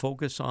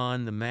focus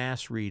on the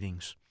Mass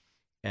readings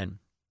and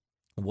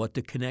what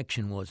the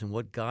connection was and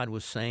what God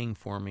was saying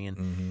for me,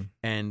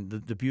 and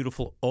the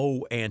beautiful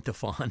O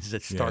antiphons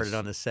that started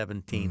on the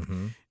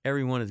 17th.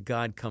 Everyone is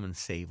God, come and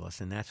save us,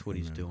 and that's what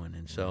He's doing.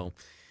 And so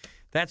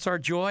that's our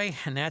joy,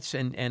 and that's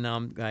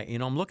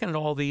I'm looking at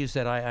all these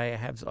that I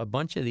have a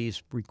bunch of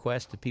these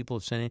requests that people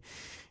have sent in,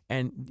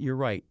 and you're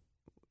right.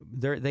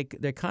 They're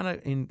kind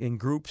of in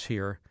groups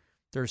here.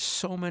 There's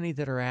so many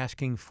that are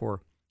asking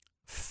for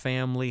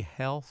family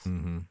health.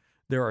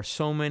 There are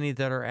so many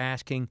that are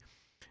asking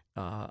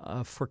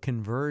for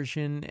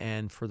conversion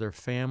and for their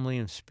family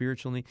and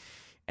spiritual need.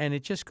 And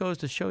it just goes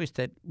to show us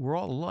that we're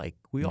all alike.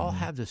 We all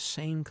have the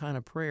same kind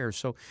of prayers.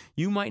 So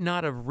you might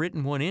not have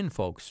written one in,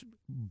 folks,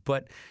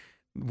 but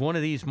one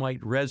of these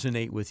might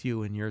resonate with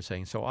you and you're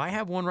saying. So I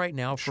have one right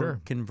now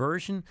for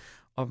conversion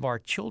of our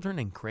children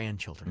and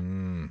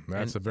grandchildren.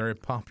 That's a very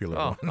popular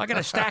one. I got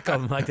a stack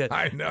of them like that.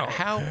 I know.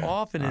 How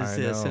often is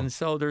this? know. And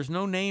so there's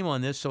no name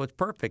on this, so it's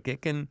perfect.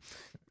 It can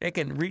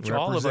reach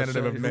all of us.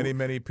 Representative of many,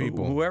 many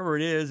people. Whoever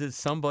it is, it's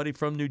somebody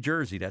from New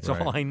Jersey. That's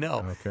Right. all I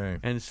know. Okay.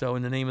 And so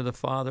in the name of the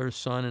Father,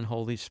 Son, and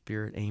Holy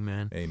Spirit,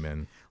 amen.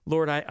 Amen.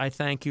 Lord, I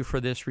thank you for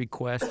this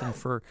request and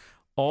for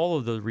all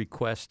of the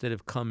requests that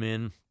have come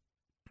in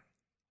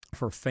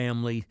for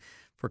family,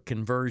 for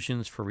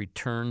conversions, for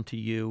return to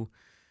you.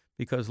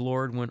 Because,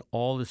 Lord, when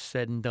all is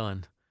said and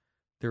done,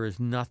 there is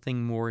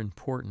nothing more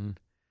important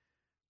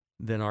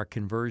than our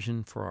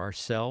conversion for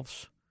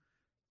ourselves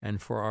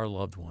and for our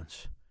loved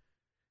ones.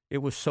 It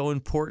was so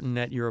important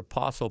that your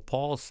apostle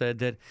Paul said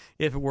that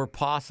if it were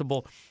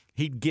possible,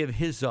 he'd give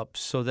his up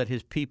so that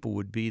his people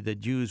would be, the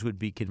Jews would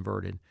be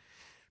converted.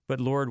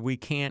 But, Lord, we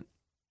can't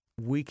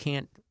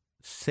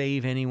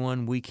save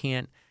anyone. We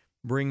can't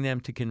bring them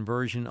to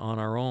conversion on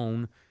our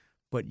own,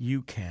 but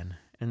you can.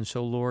 And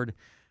so, Lord,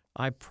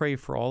 I pray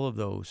for all of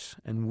those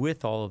and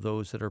with all of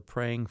those that are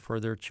praying for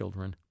their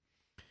children,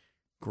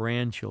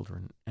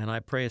 grandchildren, and I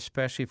pray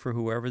especially for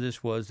whoever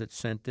this was that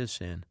sent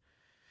this in,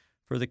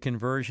 for the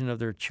conversion of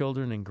their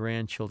children and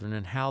grandchildren,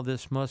 and how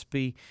this must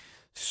be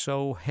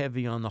so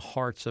heavy on the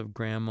hearts of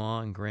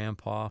grandma and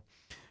grandpa,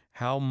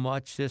 how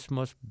much this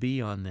must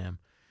be on them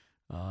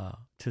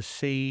to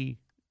see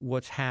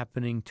what's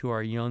happening to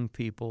our young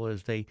people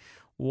as they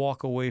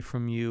walk away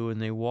from you and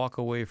they walk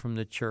away from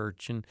the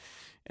church. And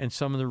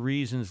some of the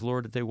reasons,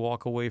 Lord, that they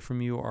walk away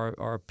from you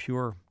are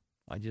pure,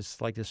 I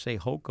just like to say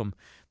hokum,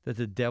 that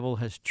the devil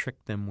has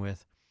tricked them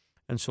with.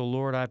 And so,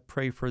 Lord, I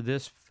pray for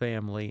this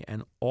family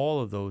and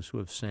all of those who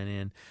have sent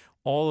in,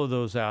 all of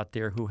those out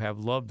there who have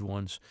loved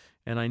ones.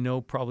 And I know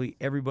probably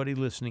everybody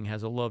listening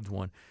has a loved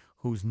one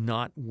who's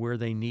not where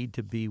they need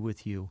to be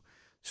with you.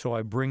 So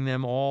I bring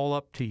them all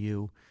up to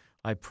you.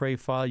 I pray,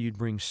 Father, you'd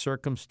bring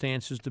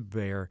circumstances to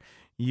bear.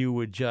 You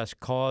would just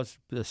cause,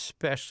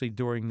 especially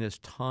during this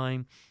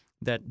time,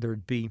 that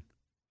there'd be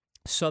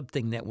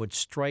something that would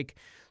strike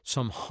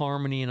some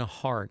harmony in a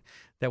heart,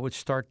 that would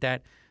start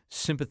that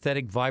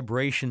sympathetic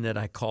vibration that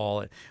I call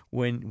it,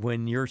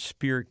 when your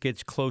spirit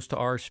gets close to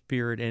our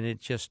spirit and it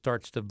just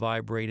starts to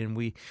vibrate and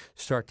we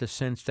start to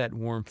sense that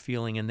warm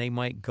feeling, and they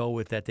might go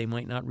with that. They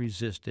might not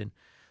resist it.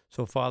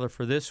 So, Father,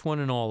 for this one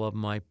and all of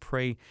them, I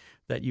pray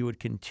that you would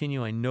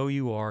continue, I know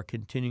you are,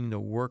 continuing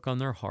to work on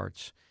their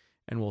hearts,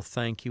 and we'll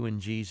thank you in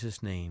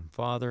Jesus' name.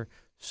 Father,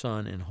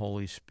 Son, and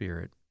Holy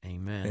Spirit.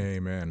 Amen.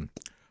 Amen.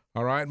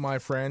 All right, my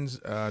friends,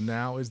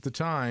 now is the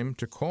time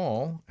to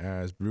call,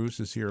 as Bruce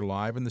is here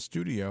live in the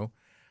studio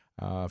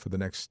for the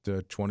next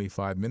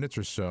 25 minutes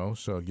or so.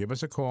 So give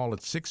us a call at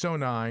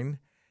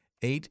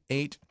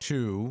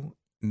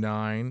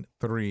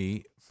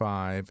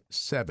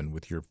 609-882-9357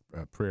 with your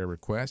prayer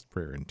request,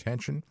 prayer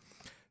intention.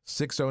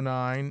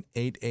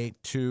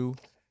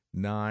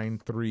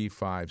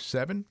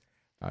 609-882-9357.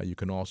 You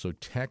can also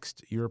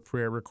text your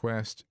prayer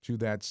request to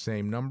that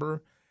same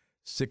number,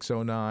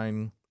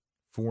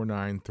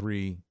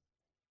 609-493-82.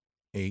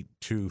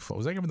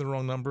 Was I giving the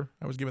wrong number?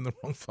 I was giving the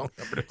wrong phone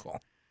number to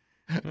call.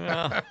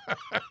 Well,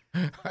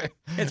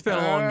 it's been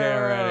a long day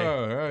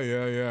already.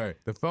 Yeah.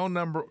 The phone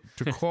number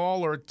to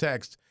call or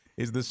text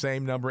is the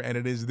same number, and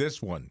it is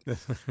this one,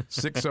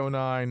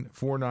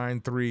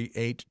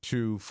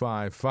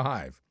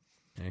 609-493-8255.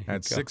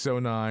 At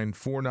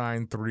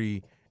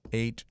 609-493-8255.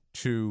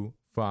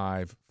 All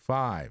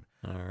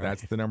right.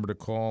 That's the number to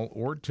call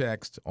or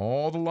text.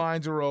 All the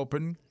lines are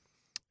open.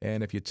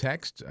 And if you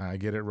text, I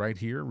get it right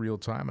here, real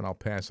time, and I'll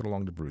pass it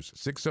along to Bruce.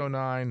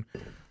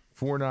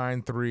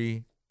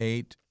 609-493-8255.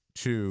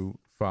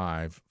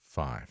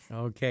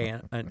 Okay.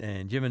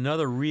 And Jim,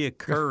 another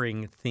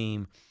reoccurring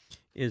theme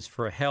is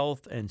for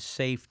health and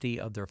safety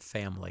of their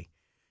family.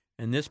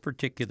 And this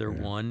particular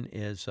one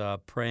is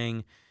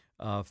praying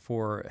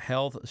for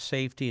health,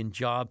 safety, and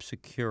job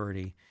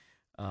security.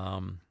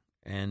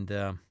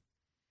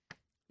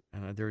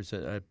 There's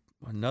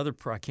another,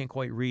 I can't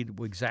quite read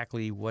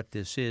exactly what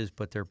this is,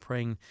 but they're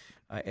praying,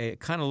 it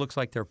kind of looks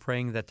like they're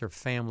praying that their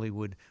family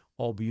would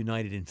all be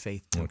united in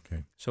faith.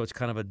 Okay. So it's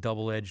kind of a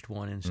double-edged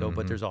one. And so,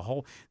 but there's a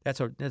whole,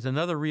 there's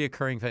another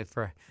reoccurring faith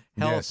for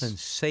health and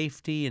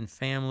safety and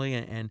family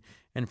and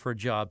for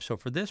jobs. So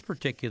for this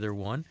particular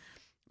one,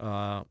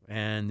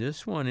 and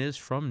this one is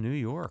from New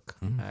York,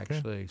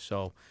 actually.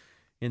 So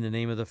in the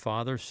name of the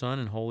Father, Son,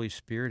 and Holy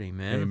Spirit,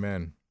 amen.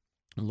 Amen.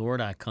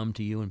 Lord, I come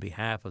to you in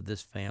behalf of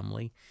this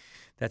family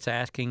that's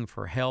asking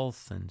for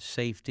health and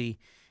safety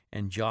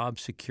and job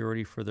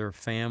security for their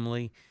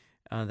family,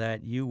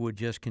 that you would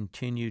just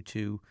continue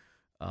to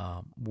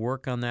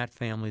work on that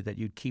family, that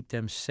you'd keep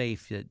them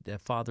safe.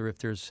 That Father, if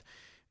there's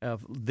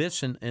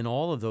this and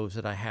all of those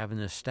that I have in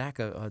this stack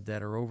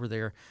that are over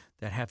there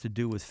that have to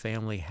do with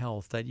family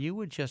health, that you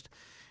would just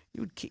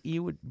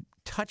you would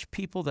touch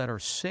people that are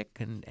sick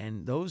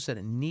and those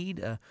that need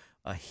a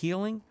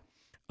healing.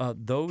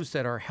 Those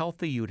that are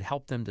healthy, you would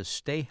help them to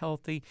stay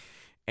healthy.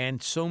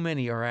 And so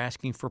many are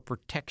asking for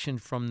protection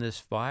from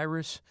this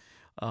virus,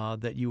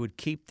 that you would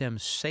keep them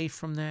safe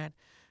from that.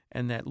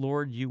 And that,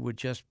 Lord, you would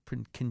just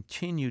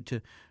continue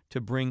to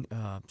bring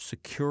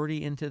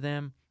security into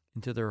them,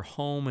 into their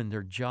home and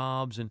their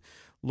jobs. And,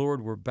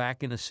 Lord, we're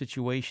back in a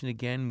situation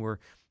again where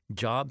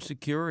job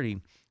security,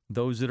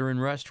 those that are in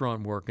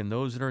restaurant work and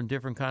those that are in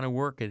different kind of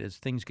work, as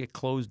things get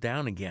closed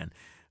down again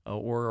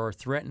or are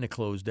threatened to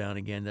close down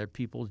again, their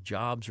people's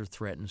jobs are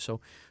threatened. So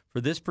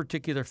for this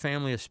particular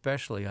family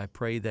especially, I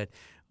pray that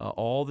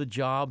all the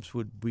jobs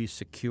would be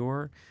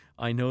secure.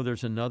 I know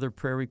there's another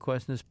prayer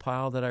request in this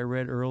pile that I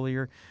read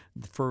earlier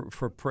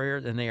for prayer,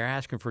 and they are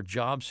asking for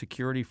job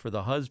security for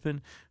the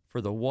husband,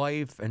 for the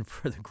wife, and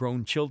for the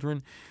grown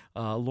children.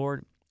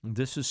 Lord,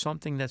 this is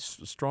something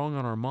that's strong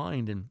on our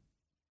mind, and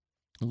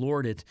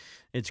Lord,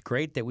 it's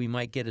great that we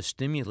might get a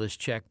stimulus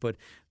check, but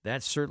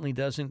that certainly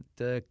doesn't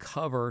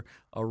cover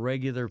a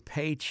regular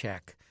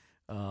paycheck,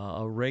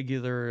 a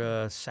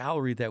regular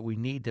salary that we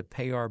need to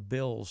pay our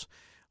bills.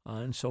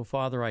 And so,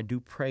 Father, I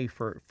do pray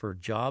for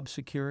job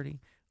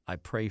security. I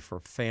pray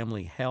for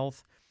family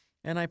health,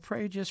 and I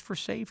pray just for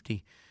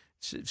safety,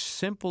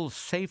 simple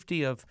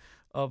safety of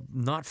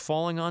not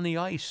falling on the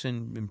ice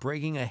and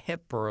breaking a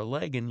hip or a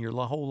leg, and your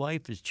whole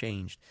life is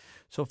changed.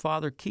 So,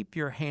 Father, keep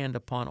your hand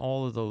upon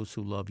all of those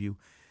who love you.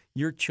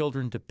 Your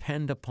children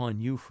depend upon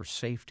you for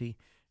safety.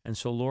 And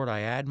so, Lord,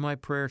 I add my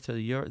prayer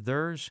to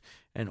theirs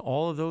and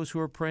all of those who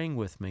are praying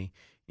with me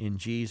in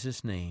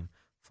Jesus' name.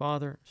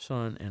 Father,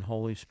 Son, and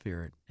Holy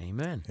Spirit.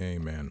 Amen.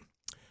 Amen.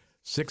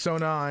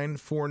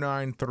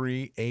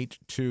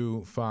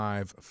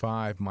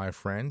 609-493-8255, my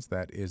friends.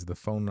 That is the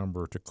phone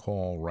number to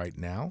call right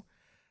now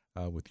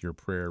with your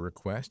prayer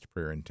request,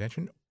 prayer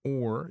intention.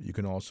 Or you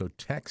can also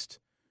text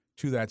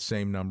to that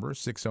same number,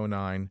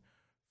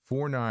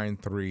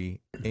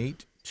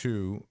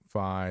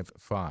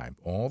 609-493-8255.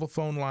 All the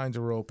phone lines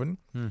are open,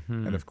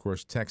 and of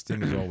course,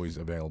 texting is always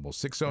available.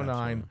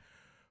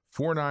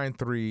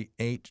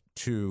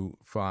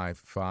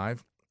 609-493-8255.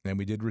 And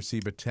we did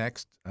receive a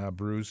text,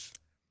 Bruce.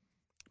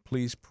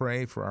 Please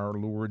pray for our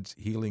Lord's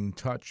healing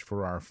touch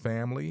for our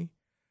family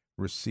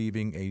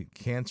receiving a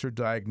cancer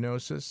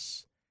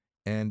diagnosis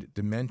and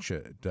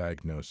dementia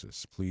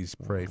diagnosis. Please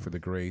pray for the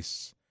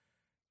grace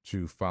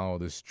to follow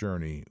this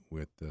journey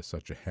with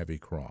such a heavy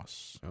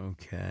cross.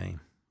 Okay.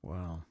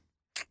 Wow.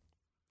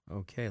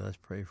 Okay, let's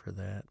pray for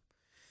that.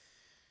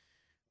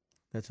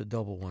 That's a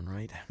double one,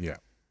 right? Yeah.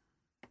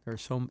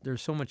 There's so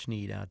much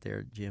need out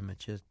there, Jim.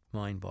 It's just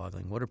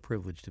mind-boggling. What a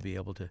privilege to be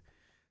able to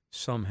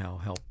somehow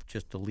help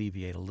just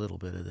alleviate a little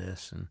bit of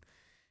this.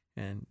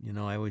 And you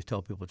know, I always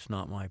tell people it's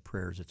not my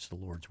prayers, it's the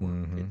Lord's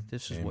work.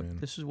 This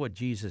is what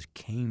Jesus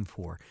came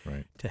for,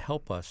 right, to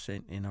help us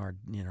in our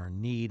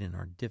need and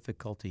our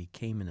difficulty. He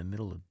came in the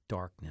middle of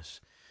darkness,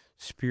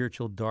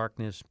 spiritual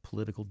darkness,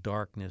 political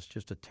darkness,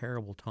 just a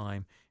terrible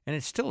time. And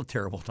it's still a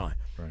terrible time.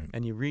 Right.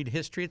 And you read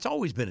history, it's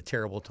always been a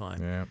terrible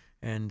time. Yeah.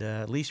 And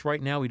at least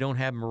right now we don't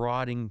have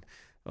marauding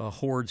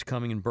hordes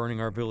coming and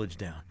burning our village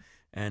down.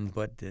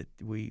 But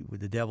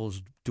the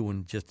devil's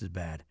doing just as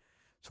bad.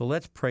 So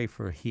let's pray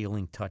for a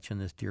healing touch on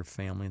this dear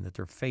family, and that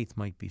their faith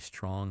might be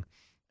strong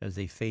as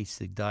they face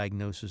the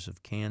diagnosis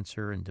of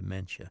cancer and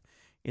dementia.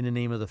 In the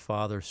name of the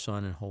Father,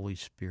 Son, and Holy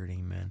Spirit,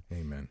 amen.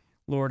 Amen.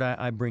 Lord,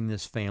 I bring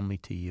this family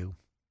to you.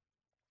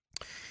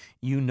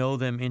 You know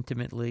them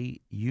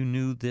intimately. You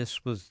knew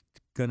this was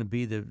going to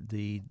be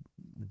the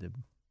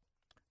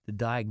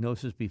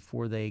diagnosis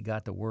before they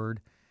got the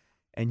word.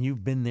 And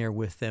you've been there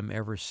with them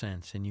ever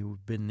since, and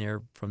you've been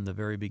there from the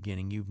very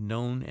beginning. You've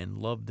known and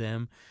loved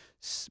them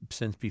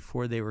since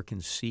before they were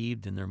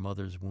conceived in their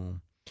mother's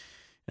womb.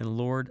 And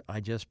Lord, I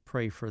just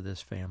pray for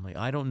this family.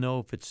 I don't know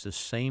if it's the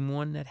same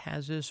one that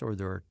has this, or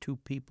there are two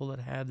people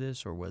that have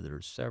this, or whether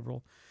there's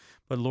several.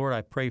 But Lord,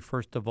 I pray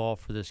first of all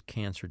for this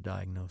cancer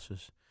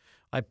diagnosis.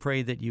 I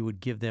pray that you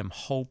would give them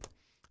hope,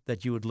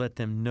 that you would let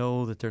them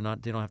know that they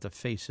don't have to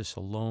face this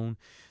alone,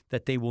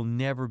 that they will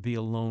never be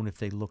alone if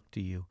they look to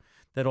you.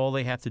 That all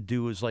they have to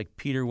do is, like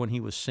Peter when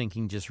he was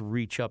sinking, just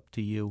reach up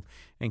to you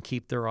and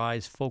keep their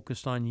eyes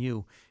focused on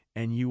you,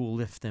 and you will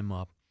lift them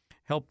up.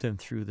 Help them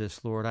through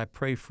this, Lord. I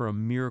pray for a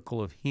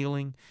miracle of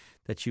healing,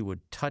 that you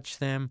would touch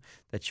them,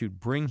 that you'd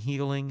bring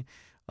healing.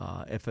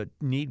 If it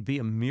need be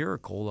a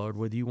miracle, Lord,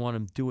 whether you want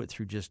to do it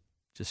through just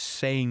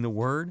saying the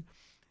word,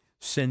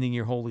 sending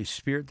your Holy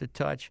Spirit to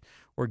touch,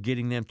 or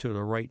getting them to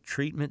the right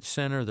treatment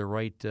center, the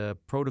right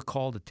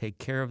protocol to take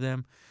care of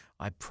them.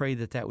 I pray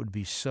that that would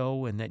be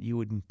so, and that you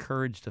would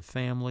encourage the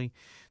family,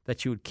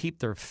 that you would keep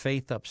their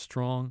faith up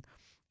strong.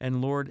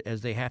 And Lord,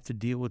 as they have to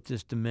deal with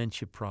this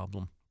dementia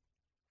problem,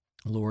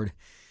 Lord,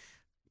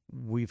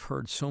 we've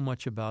heard so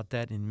much about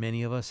that, and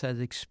many of us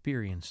have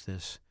experienced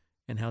this,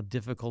 and how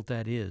difficult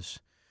that is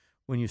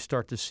when you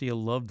start to see a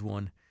loved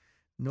one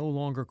no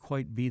longer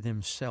quite be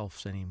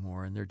themselves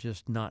anymore, and they're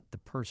just not the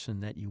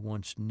person that you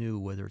once knew,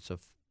 whether it's a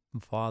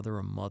father,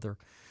 a mother,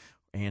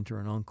 aunt,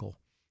 or an uncle.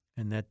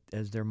 And that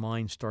as their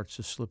mind starts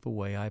to slip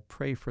away, I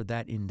pray for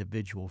that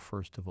individual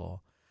first of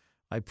all.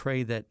 I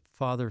pray that,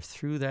 Father,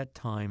 through that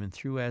time and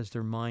through as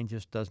their mind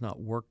just does not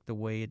work the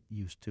way it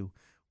used to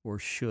or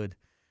should,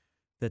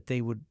 that they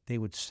would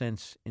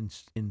sense in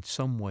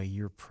some way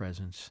your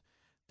presence,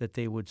 that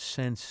they would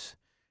sense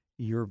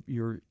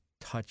your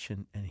touch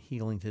and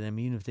healing to them,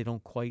 even if they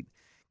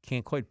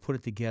can't quite put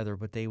it together,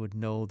 but they would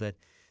know that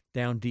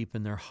down deep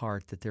in their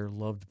heart that they're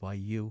loved by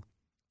you,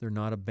 they're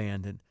not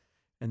abandoned,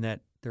 and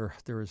that there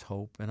is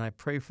hope. And I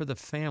pray for the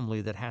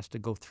family that has to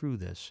go through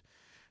this,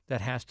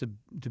 that has to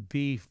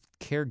be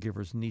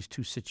caregivers in these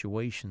two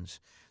situations,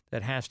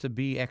 that has to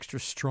be extra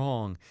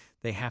strong.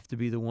 They have to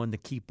be the one to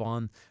keep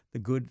on the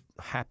good,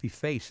 happy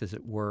face, as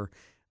it were,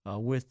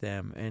 with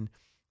them. And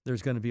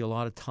there's going to be a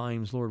lot of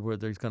times, Lord, where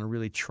they're going to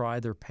really try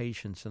their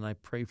patience, and I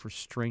pray for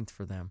strength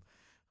for them.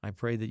 I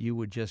pray that you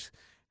would just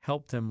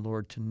help them,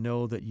 Lord, to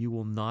know that you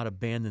will not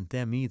abandon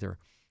them either,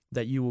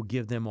 that you will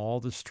give them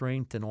all the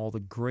strength and all the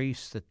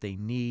grace that they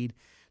need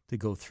to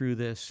go through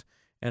this.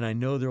 And I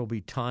know there will be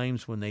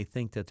times when they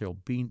think that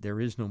there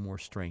is no more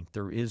strength,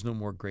 there is no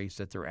more grace,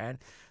 that they're at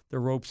the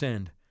rope's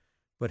end.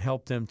 But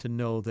help them to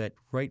know that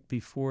right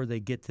before they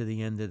get to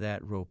the end of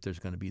that rope, there's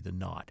going to be the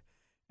knot.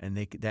 And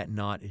that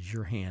knot is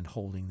your hand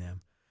holding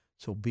them.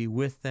 So be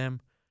with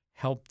them,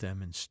 help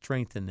them, and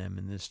strengthen them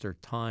in this their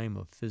time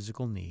of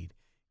physical need.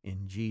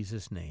 In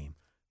Jesus' name.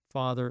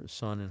 Father,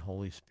 Son, and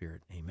Holy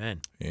Spirit. Amen.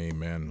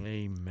 Amen.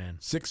 Amen.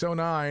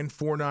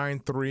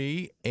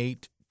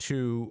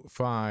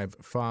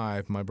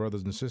 609-493-8255. My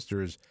brothers and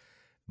sisters,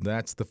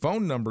 that's the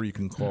phone number you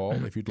can call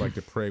if you'd like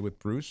to pray with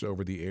Bruce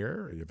over the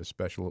air. You have a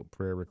special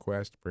prayer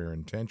request, prayer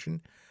intention.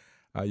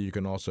 You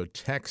can also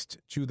text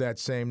to that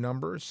same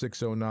number,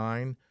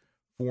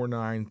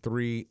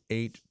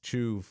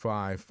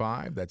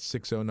 609-493-8255. That's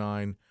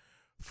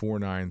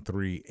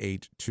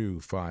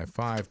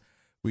 609-493-8255.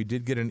 We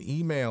did get an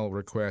email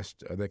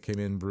request that came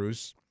in,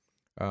 Bruce.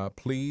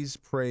 Please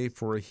pray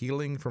for a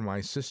healing for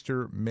my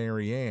sister,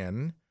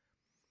 Marianne.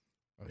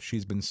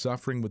 She's been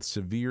suffering with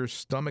severe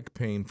stomach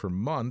pain for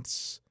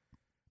months,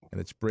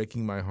 and it's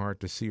breaking my heart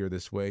to see her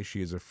this way.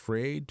 She is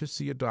afraid to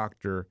see a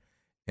doctor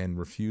and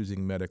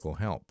refusing medical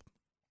help.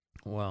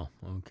 Well,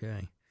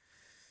 okay.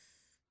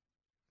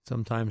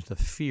 Sometimes the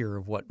fear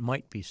of what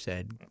might be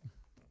said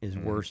is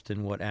worse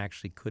than what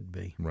actually could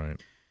be.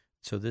 Right.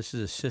 So this is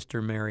a Sister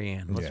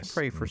Marianne. Let's Yes.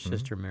 pray for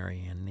Sister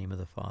Marianne, in the name of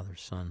the Father,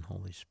 Son,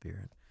 Holy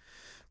Spirit.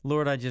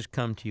 Lord, I just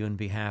come to you on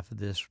behalf of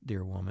this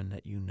dear woman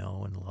that you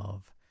know and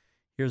love.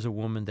 Here's a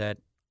woman that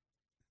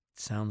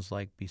sounds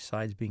like,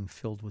 besides being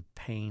filled with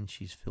pain,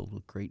 she's filled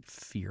with great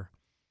fear.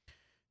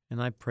 And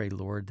I pray,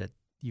 Lord, that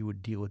you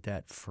would deal with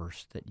that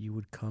first, that you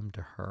would come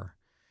to her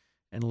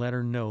and let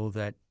her know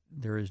that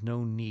there is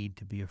no need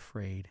to be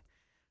afraid.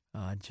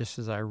 Just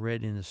as I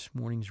read in this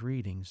morning's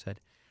readings, that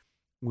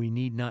we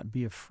need not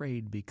be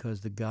afraid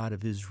because the God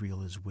of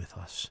Israel is with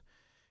us.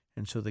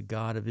 And so the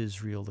God of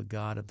Israel, the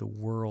God of the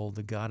world,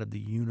 the God of the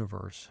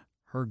universe,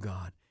 her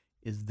God,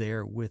 is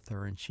there with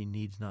her, and she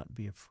needs not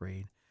be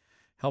afraid.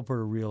 Help her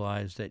to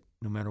realize that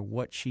no matter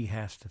what she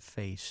has to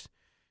face,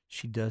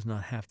 she does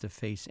not have to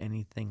face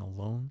anything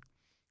alone,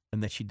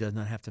 and that she does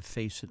not have to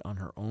face it on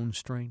her own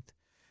strength.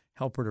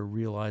 Help her to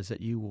realize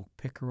that you will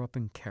pick her up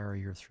and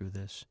carry her through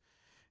this.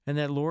 And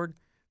that, Lord,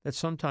 that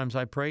sometimes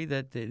I pray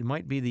that it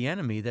might be the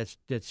enemy that's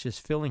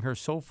just filling her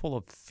so full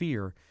of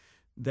fear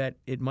that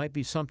it might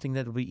be something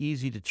that will be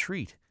easy to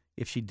treat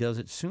if she does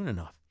it soon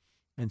enough.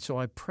 And so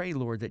I pray,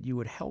 Lord, that you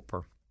would help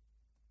her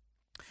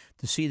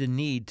to see the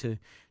need to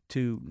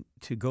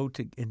go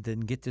to and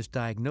then get this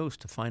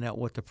diagnosed to find out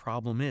what the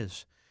problem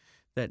is.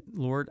 That,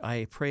 Lord,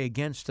 I pray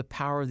against the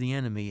power of the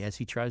enemy as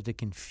he tries to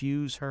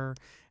confuse her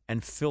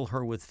and fill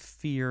her with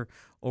fear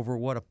over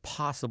what a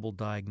possible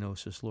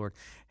diagnosis, Lord.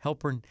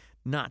 Help her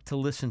not to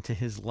listen to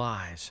his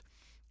lies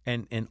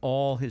and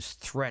all his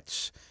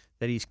threats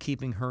that he's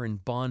keeping her in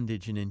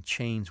bondage and in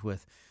chains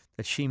with,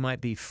 that she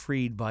might be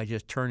freed by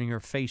just turning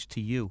her face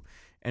to you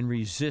and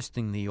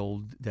resisting the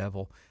old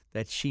devil,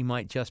 that she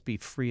might just be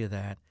free of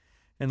that.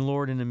 And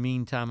Lord, in the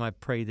meantime, I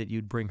pray that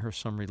you'd bring her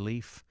some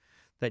relief,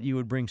 that you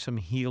would bring some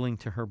healing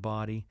to her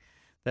body,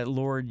 that,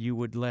 Lord, you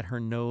would let her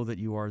know that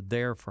you are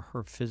there for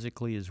her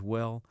physically as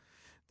well,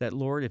 that,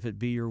 Lord, if it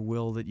be your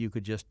will, that you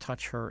could just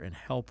touch her and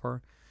help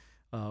her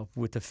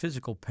with the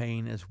physical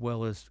pain as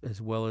well as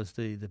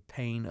the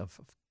pain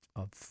of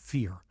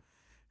fear.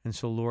 And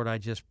so, Lord, I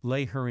just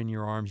lay her in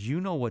your arms.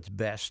 You know what's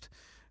best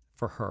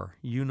for her.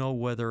 You know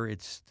whether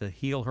it's to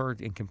heal her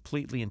and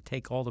completely and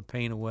take all the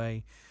pain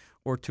away,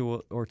 or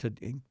to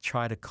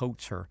try to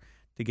coax her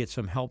to get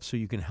some help so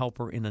you can help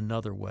her in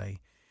another way.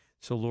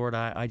 So, Lord,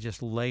 I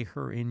just lay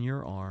her in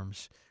your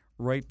arms.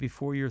 Right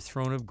before your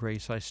throne of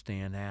grace I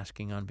stand,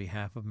 asking on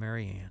behalf of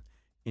Marianne,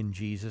 in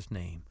Jesus'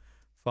 name.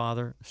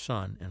 Father,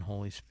 Son, and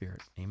Holy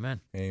Spirit.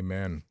 Amen.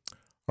 Amen.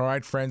 All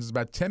right, friends, it's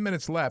about 10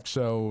 minutes left,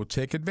 so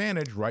take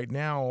advantage. Right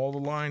now, all the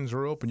lines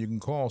are open. You can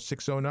call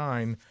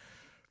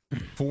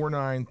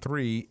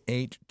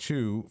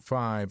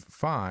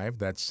 609-493-8255.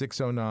 That's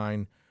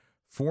 609-493-8255.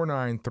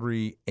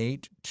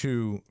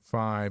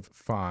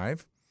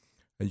 493-8255.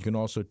 You can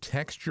also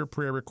text your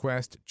prayer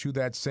request to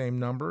that same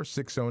number,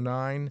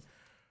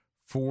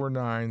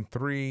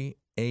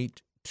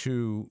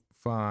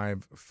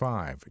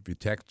 609-493-8255. If you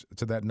text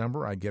to that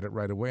number, I get it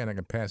right away, and I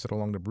can pass it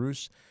along to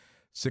Bruce,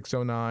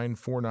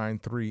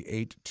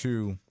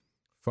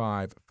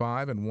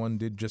 609-493-8255. And one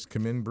did just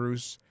come in,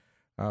 Bruce.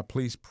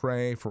 Please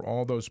pray for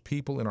all those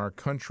people in our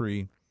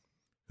country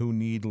who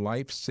need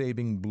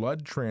life-saving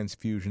blood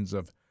transfusions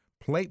of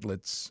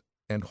platelets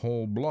and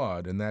whole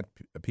blood, and that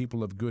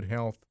people of good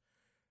health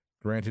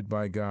granted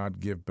by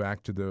God give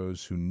back to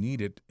those who need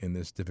it in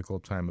this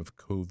difficult time of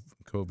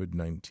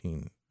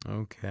COVID-19.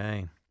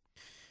 Okay.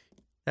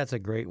 That's a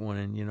great one.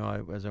 And,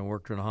 as I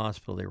worked in a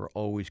hospital, they were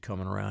always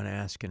coming around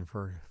asking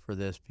for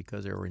this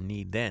because they were in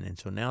need then. And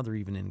so now they're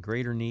even in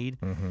greater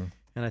need. Mm-hmm.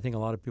 And I think a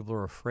lot of people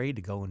are afraid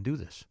to go and do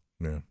this.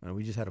 Yeah.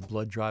 We just had a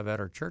blood drive at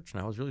our church,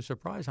 and I was really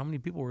surprised how many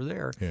people were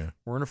there. Yeah.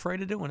 Weren't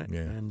afraid of doing it.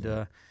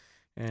 Yeah.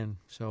 And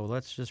so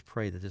let's just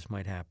pray that this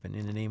might happen.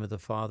 In the name of the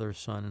Father,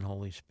 Son, and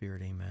Holy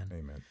Spirit, amen.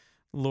 Amen.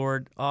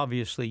 Lord,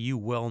 obviously you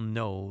well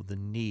know the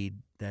need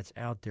that's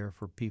out there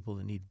for people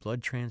that need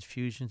blood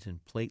transfusions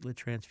and platelet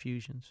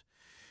transfusions.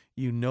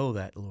 You know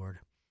that, Lord.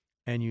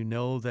 And you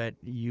know that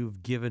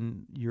you've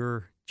given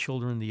your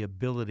children the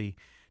ability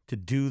to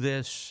do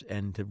this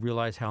and to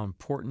realize how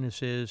important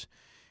this is.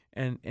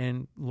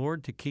 And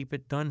Lord, to keep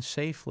it done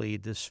safely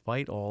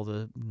despite all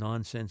the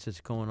nonsense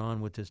that's going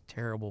on with this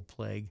terrible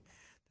plague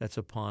that's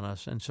upon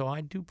us. And so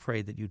I do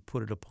pray that you'd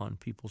put it upon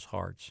people's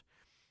hearts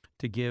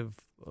to give,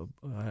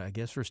 I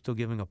guess they're still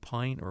giving a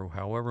pint or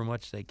however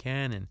much they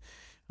can. And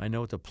I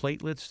know with the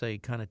platelets, they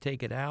kind of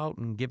take it out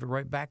and give it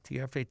right back to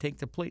you after they take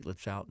the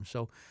platelets out. And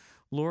so,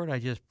 Lord, I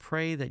just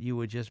pray that you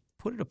would just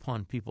put it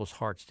upon people's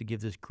hearts to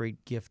give this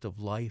great gift of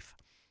life.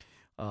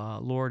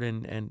 Lord,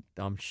 and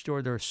I'm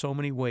sure there are so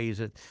many ways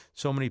that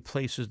so many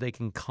places they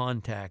can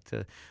contact.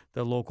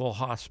 The local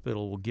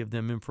hospital will give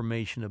them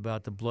information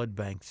about the blood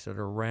banks that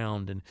are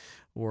around,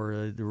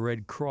 or the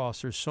Red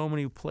Cross. There's so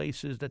many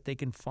places that they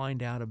can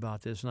find out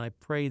about this. And I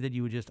pray that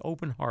you would just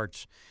open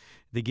hearts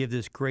to give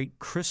this great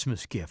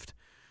Christmas gift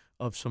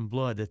of some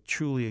blood, that's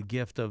truly a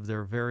gift of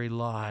their very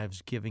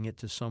lives, giving it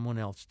to someone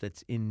else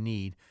that's in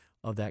need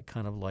of that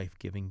kind of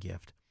life-giving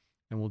gift.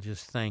 And we'll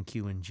just thank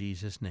you in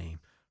Jesus' name.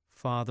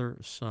 Father,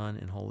 Son,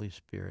 and Holy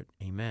Spirit.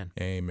 Amen.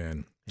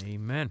 Amen.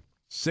 Amen.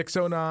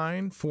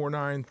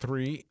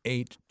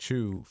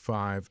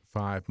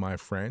 609-493-8255, my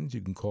friends.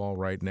 You can call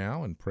right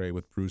now and pray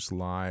with Bruce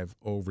live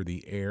over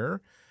the air,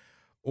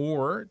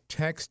 or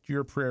text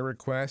your prayer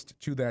request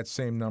to that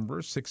same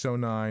number,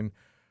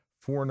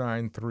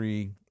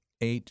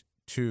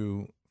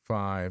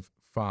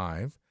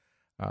 609-493-8255.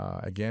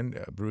 Again,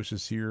 Bruce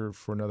is here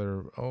for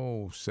another,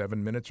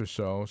 7 minutes or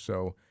so,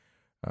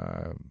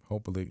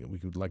 hopefully we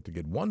would like to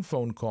get one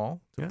phone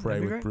call to pray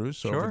with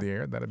Bruce over the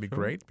air. That'd be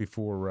great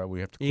before we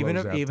have to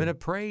close out. Even a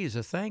praise,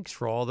 a thanks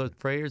for all the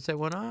prayers that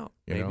went out.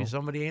 Maybe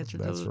somebody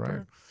answered those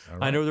prayers.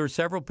 Right. I know there were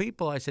several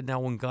people. I said, now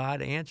when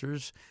God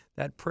answers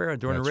that prayer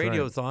during the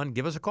radiothon,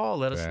 give us a call.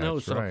 Let us know.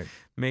 So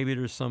maybe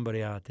there's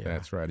somebody out there.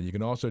 That's right. And you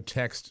can also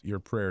text your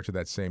prayer to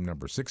that same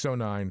number,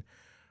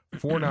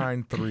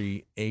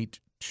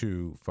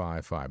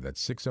 609-493-8255.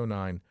 That's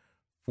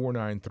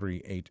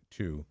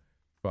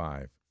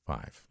 609-493-8255.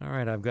 All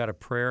right, I've got a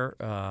prayer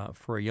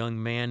for a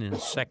young man in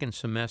his second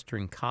semester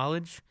in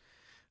college,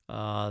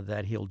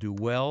 that he'll do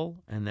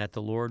well and that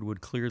the Lord would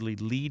clearly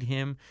lead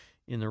him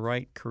in the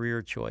right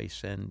career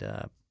choice. And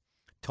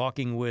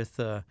talking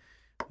with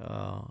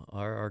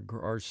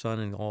our son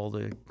and all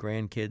the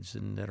grandkids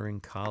that are in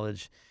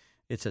college,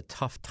 it's a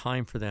tough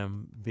time for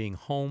them being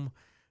home.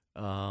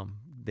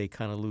 They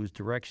kind of lose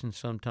direction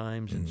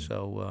sometimes, and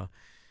so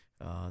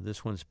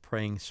this one's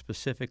praying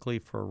specifically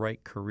for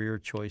right career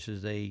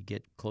choices. They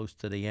get close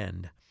to the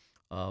end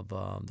of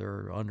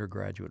their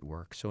undergraduate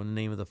work. So in the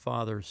name of the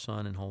Father,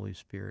 Son, and Holy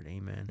Spirit,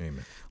 amen.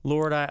 Amen.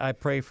 Lord, I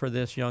pray for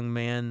this young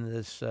man,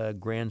 this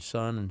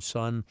grandson and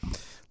son,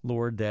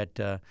 Lord,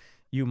 that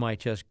you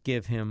might just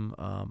give him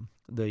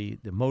the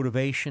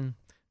motivation,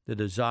 the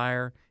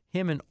desire,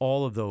 him and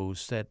all of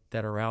those that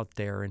are out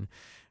there. And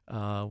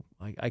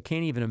I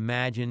can't even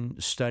imagine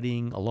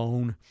studying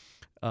alone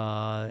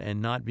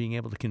and not being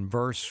able to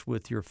converse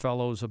with your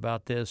fellows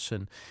about this.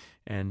 And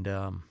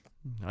I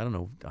don't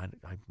know, I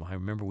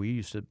remember we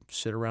used to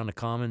sit around the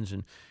Commons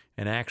and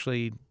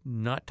actually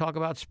not talk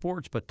about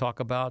sports, but talk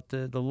about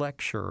the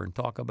lecture and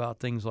talk about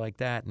things like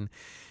that.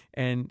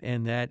 And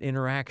that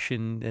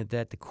interaction,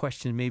 that the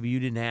question maybe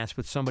you didn't ask,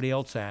 but somebody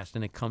else asked,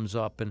 and it comes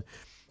up,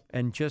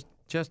 and just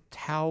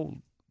how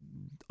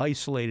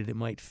isolated it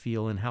might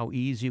feel and how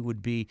easy it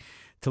would be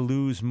to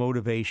lose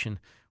motivation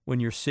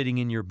when you're sitting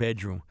in your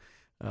bedroom,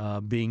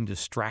 being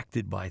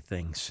distracted by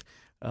things,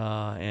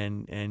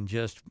 and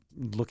just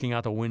looking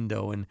out the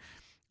window and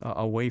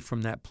away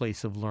from that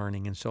place of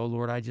learning. And so,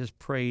 Lord, I just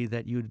pray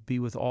that you'd be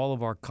with all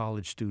of our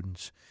college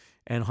students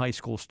and high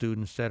school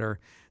students that are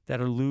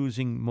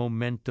losing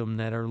momentum,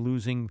 that are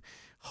losing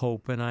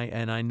hope. And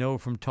I know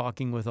from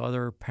talking with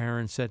other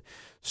parents that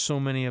so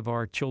many of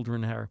our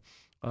children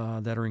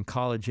that are in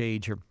college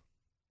age are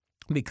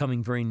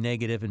becoming very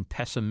negative and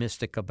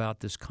pessimistic about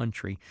this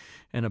country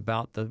and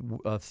about the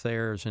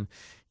affairs. And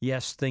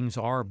yes, things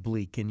are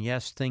bleak, and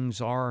yes,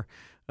 things are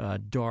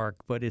dark,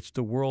 but it's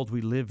the world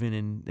we live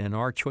in, and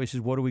our choice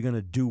is, what are we going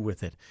to do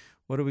with it?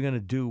 What are we going to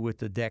do with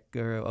the deck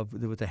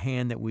with the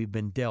hand that we've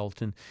been dealt?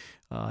 And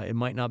it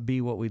might not be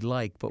what we'd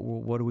like, but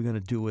what are we going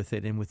to do with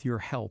it? And with your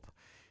help,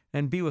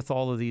 and be with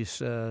all of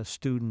these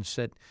students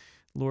that,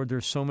 Lord,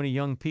 there's so many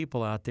young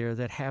people out there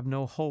that have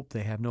no hope.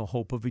 They have no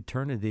hope of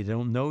eternity. They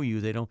don't know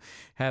you. They don't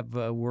have,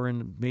 we're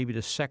in maybe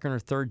the second or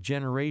third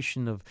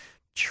generation of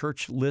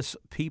churchless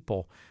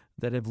people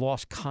that have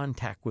lost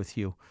contact with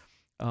you.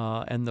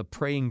 And the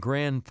praying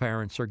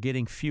grandparents are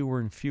getting fewer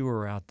and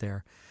fewer out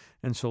there.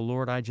 And so,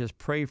 Lord, I just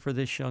pray for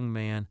this young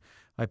man.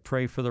 I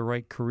pray for the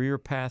right career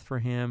path for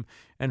him,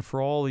 and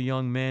for all the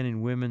young men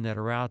and women that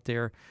are out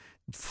there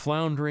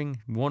floundering,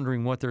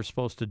 wondering what they're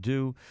supposed to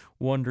do,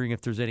 wondering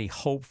if there's any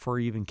hope for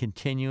even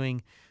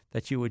continuing,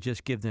 that you would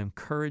just give them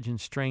courage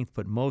and strength.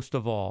 But most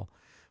of all,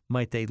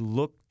 might they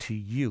look to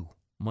you.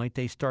 Might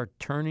they start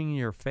turning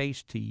their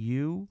face to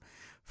you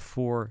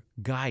for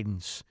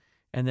guidance,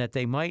 and that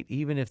they might,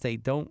 even if they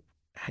don't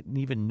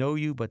even know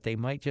you, but they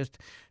might just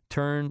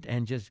turn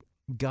and just,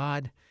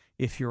 God,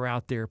 if you're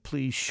out there,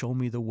 please show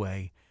me the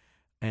way.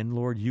 And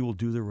Lord, you will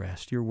do the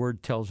rest. Your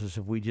word tells us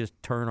if we just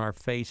turn our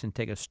face and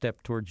take a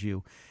step towards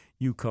you,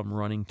 you come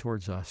running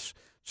towards us.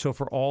 So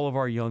for all of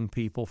our young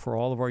people, for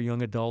all of our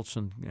young adults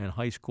and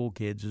high school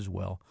kids as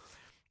well,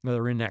 that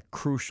are in that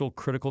crucial,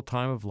 critical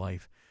time of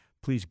life,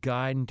 please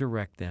guide and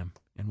direct them.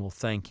 And we'll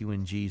thank you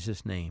in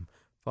Jesus' name.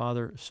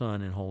 Father,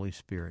 Son, and Holy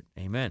Spirit.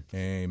 Amen.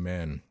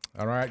 Amen.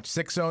 All right,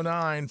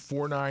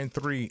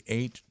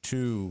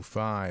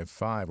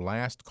 609-493-8255.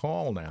 Last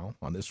call now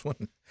on this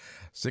one.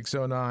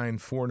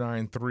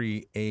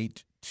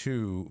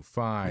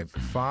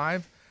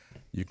 609-493-8255.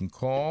 You can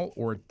call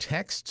or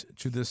text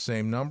to this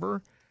same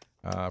number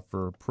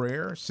for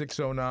prayer,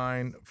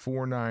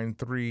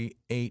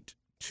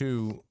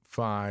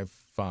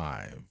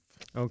 609-493-8255.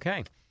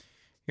 Okay.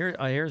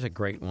 Here's a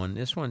great one.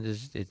 This one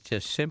it's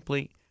just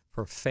simply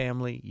for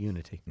family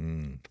unity.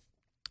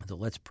 So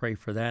let's pray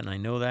for that. And I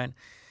know that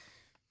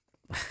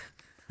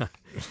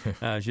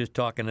I was just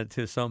talking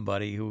to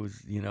somebody who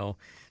was,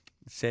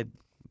 said,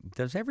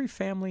 does every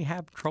family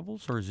have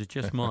troubles, or is it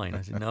just mine?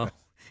 I said, no.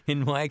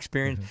 In my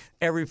experience,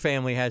 every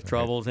family has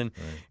troubles. And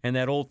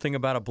that old thing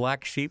about a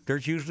black sheep,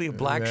 there's usually a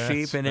black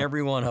sheep in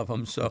every one of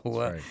them.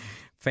 So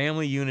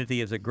family unity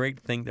is a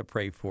great thing to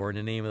pray for. In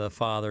the name of the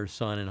Father,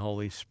 Son, and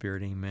Holy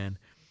Spirit, amen.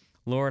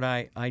 Lord,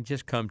 I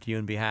just come to you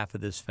on behalf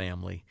of this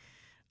family.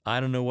 I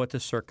don't know what the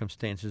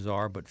circumstances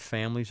are, but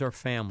families are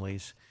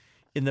families.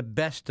 In the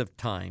best of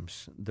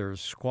times, there's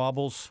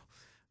squabbles,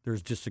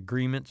 there's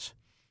disagreements,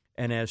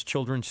 and as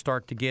children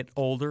start to get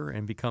older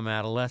and become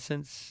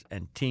adolescents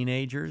and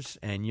teenagers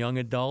and young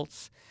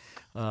adults,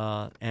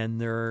 and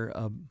their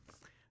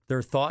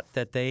thought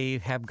that they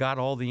have got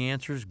all the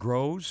answers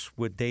grows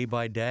with day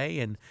by day,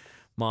 and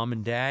mom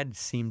and dad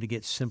seem to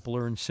get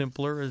simpler and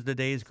simpler as the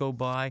days go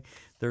by.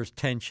 There's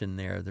tension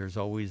there. There's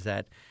always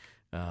that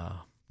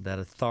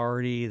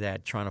authority,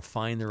 that trying to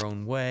find their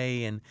own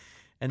way. And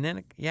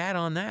then you add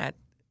on that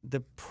the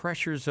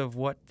pressures of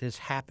what has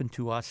happened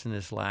to us in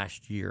this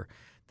last year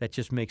that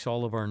just makes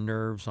all of our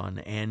nerves on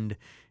end,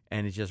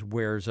 and it just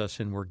wears us,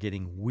 and we're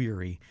getting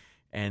weary,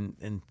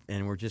 and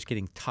we're just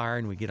getting tired,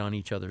 and we get on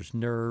each other's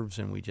nerves,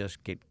 and we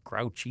just get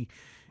grouchy.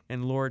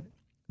 And Lord,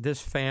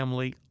 this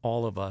family,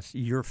 all of us,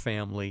 your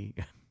family,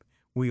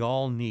 we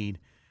all need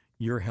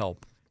your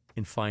help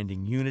in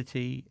finding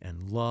unity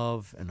and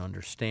love and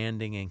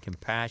understanding and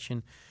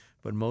compassion,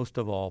 but most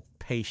of all,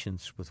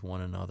 patience with one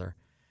another.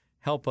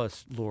 Help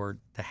us, Lord,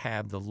 to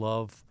have the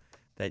love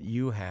that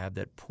you have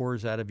that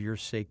pours out of your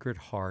sacred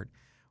heart,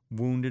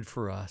 wounded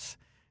for us,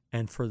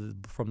 and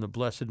from the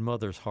Blessed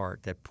Mother's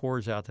heart that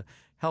pours out.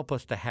 Help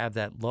us to have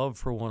that love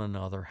for one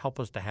another. Help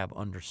us to have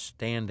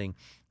understanding.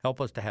 Help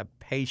us to have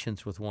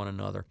patience with one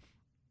another.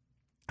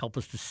 Help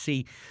us to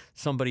see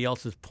somebody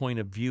else's point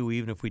of view,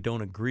 even if we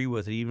don't agree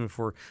with it, even if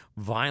we're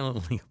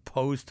violently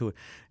opposed to it.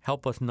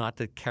 Help us not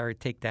to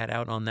take that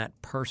out on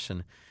that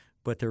person,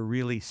 but to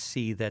really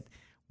see that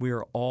we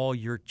are all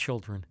your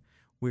children.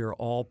 We are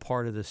all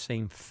part of the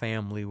same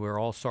family. We're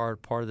all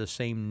part of the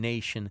same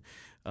nation.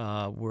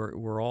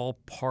 We're all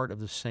part of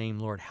the same,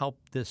 Lord.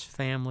 Help this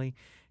family.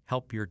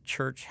 Help your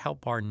church.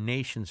 Help our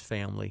nation's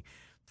family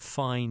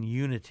find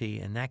unity,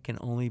 and that can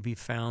only be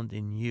found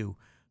in you,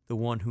 the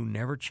one who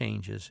never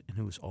changes and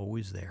who is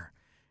always there.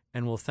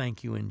 And we'll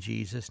thank you in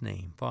Jesus'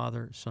 name,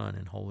 Father, Son,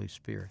 and Holy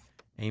Spirit.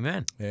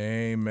 Amen.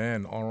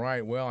 Amen. All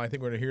right. Well, I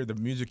think we're going to hear the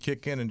music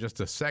kick in just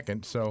a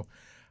second. So,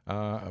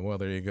 well,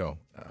 there you go.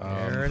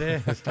 There it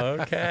is.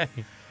 Okay.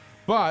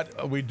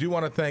 But we do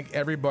want to thank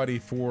everybody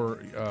for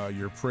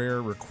your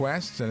prayer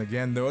requests. And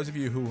again, those of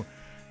you who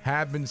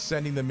have been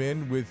sending them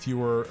in with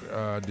your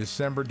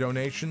December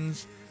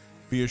donations,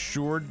 be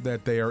assured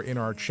that they are in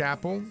our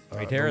chapel.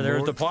 Right there,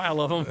 there's the pile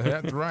of them.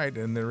 That's right,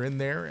 and they're in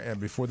there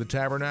before the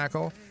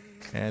tabernacle.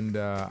 And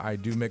I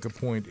do make a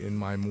point in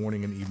my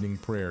morning and evening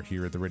prayer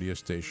here at the radio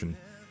station,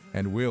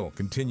 and will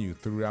continue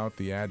throughout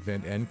the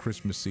Advent and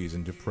Christmas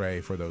season to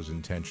pray for those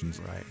intentions.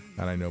 Right.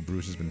 And I know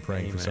Bruce has been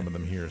praying Amen. for some of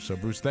them here. So,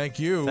 Bruce, thank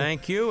you.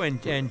 Thank you.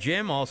 And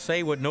Jim, I'll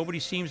say what nobody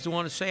seems to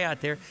want to say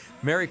out there.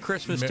 Merry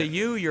Christmas to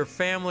you, your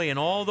family, and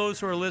all those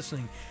who are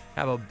listening.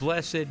 Have a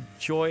blessed,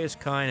 joyous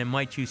kind, and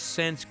might you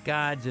sense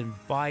God's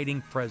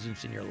abiding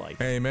presence in your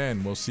life.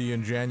 Amen. We'll see you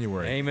in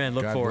January. Amen.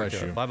 Look God forward bless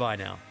to you. it. Bye-bye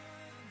now.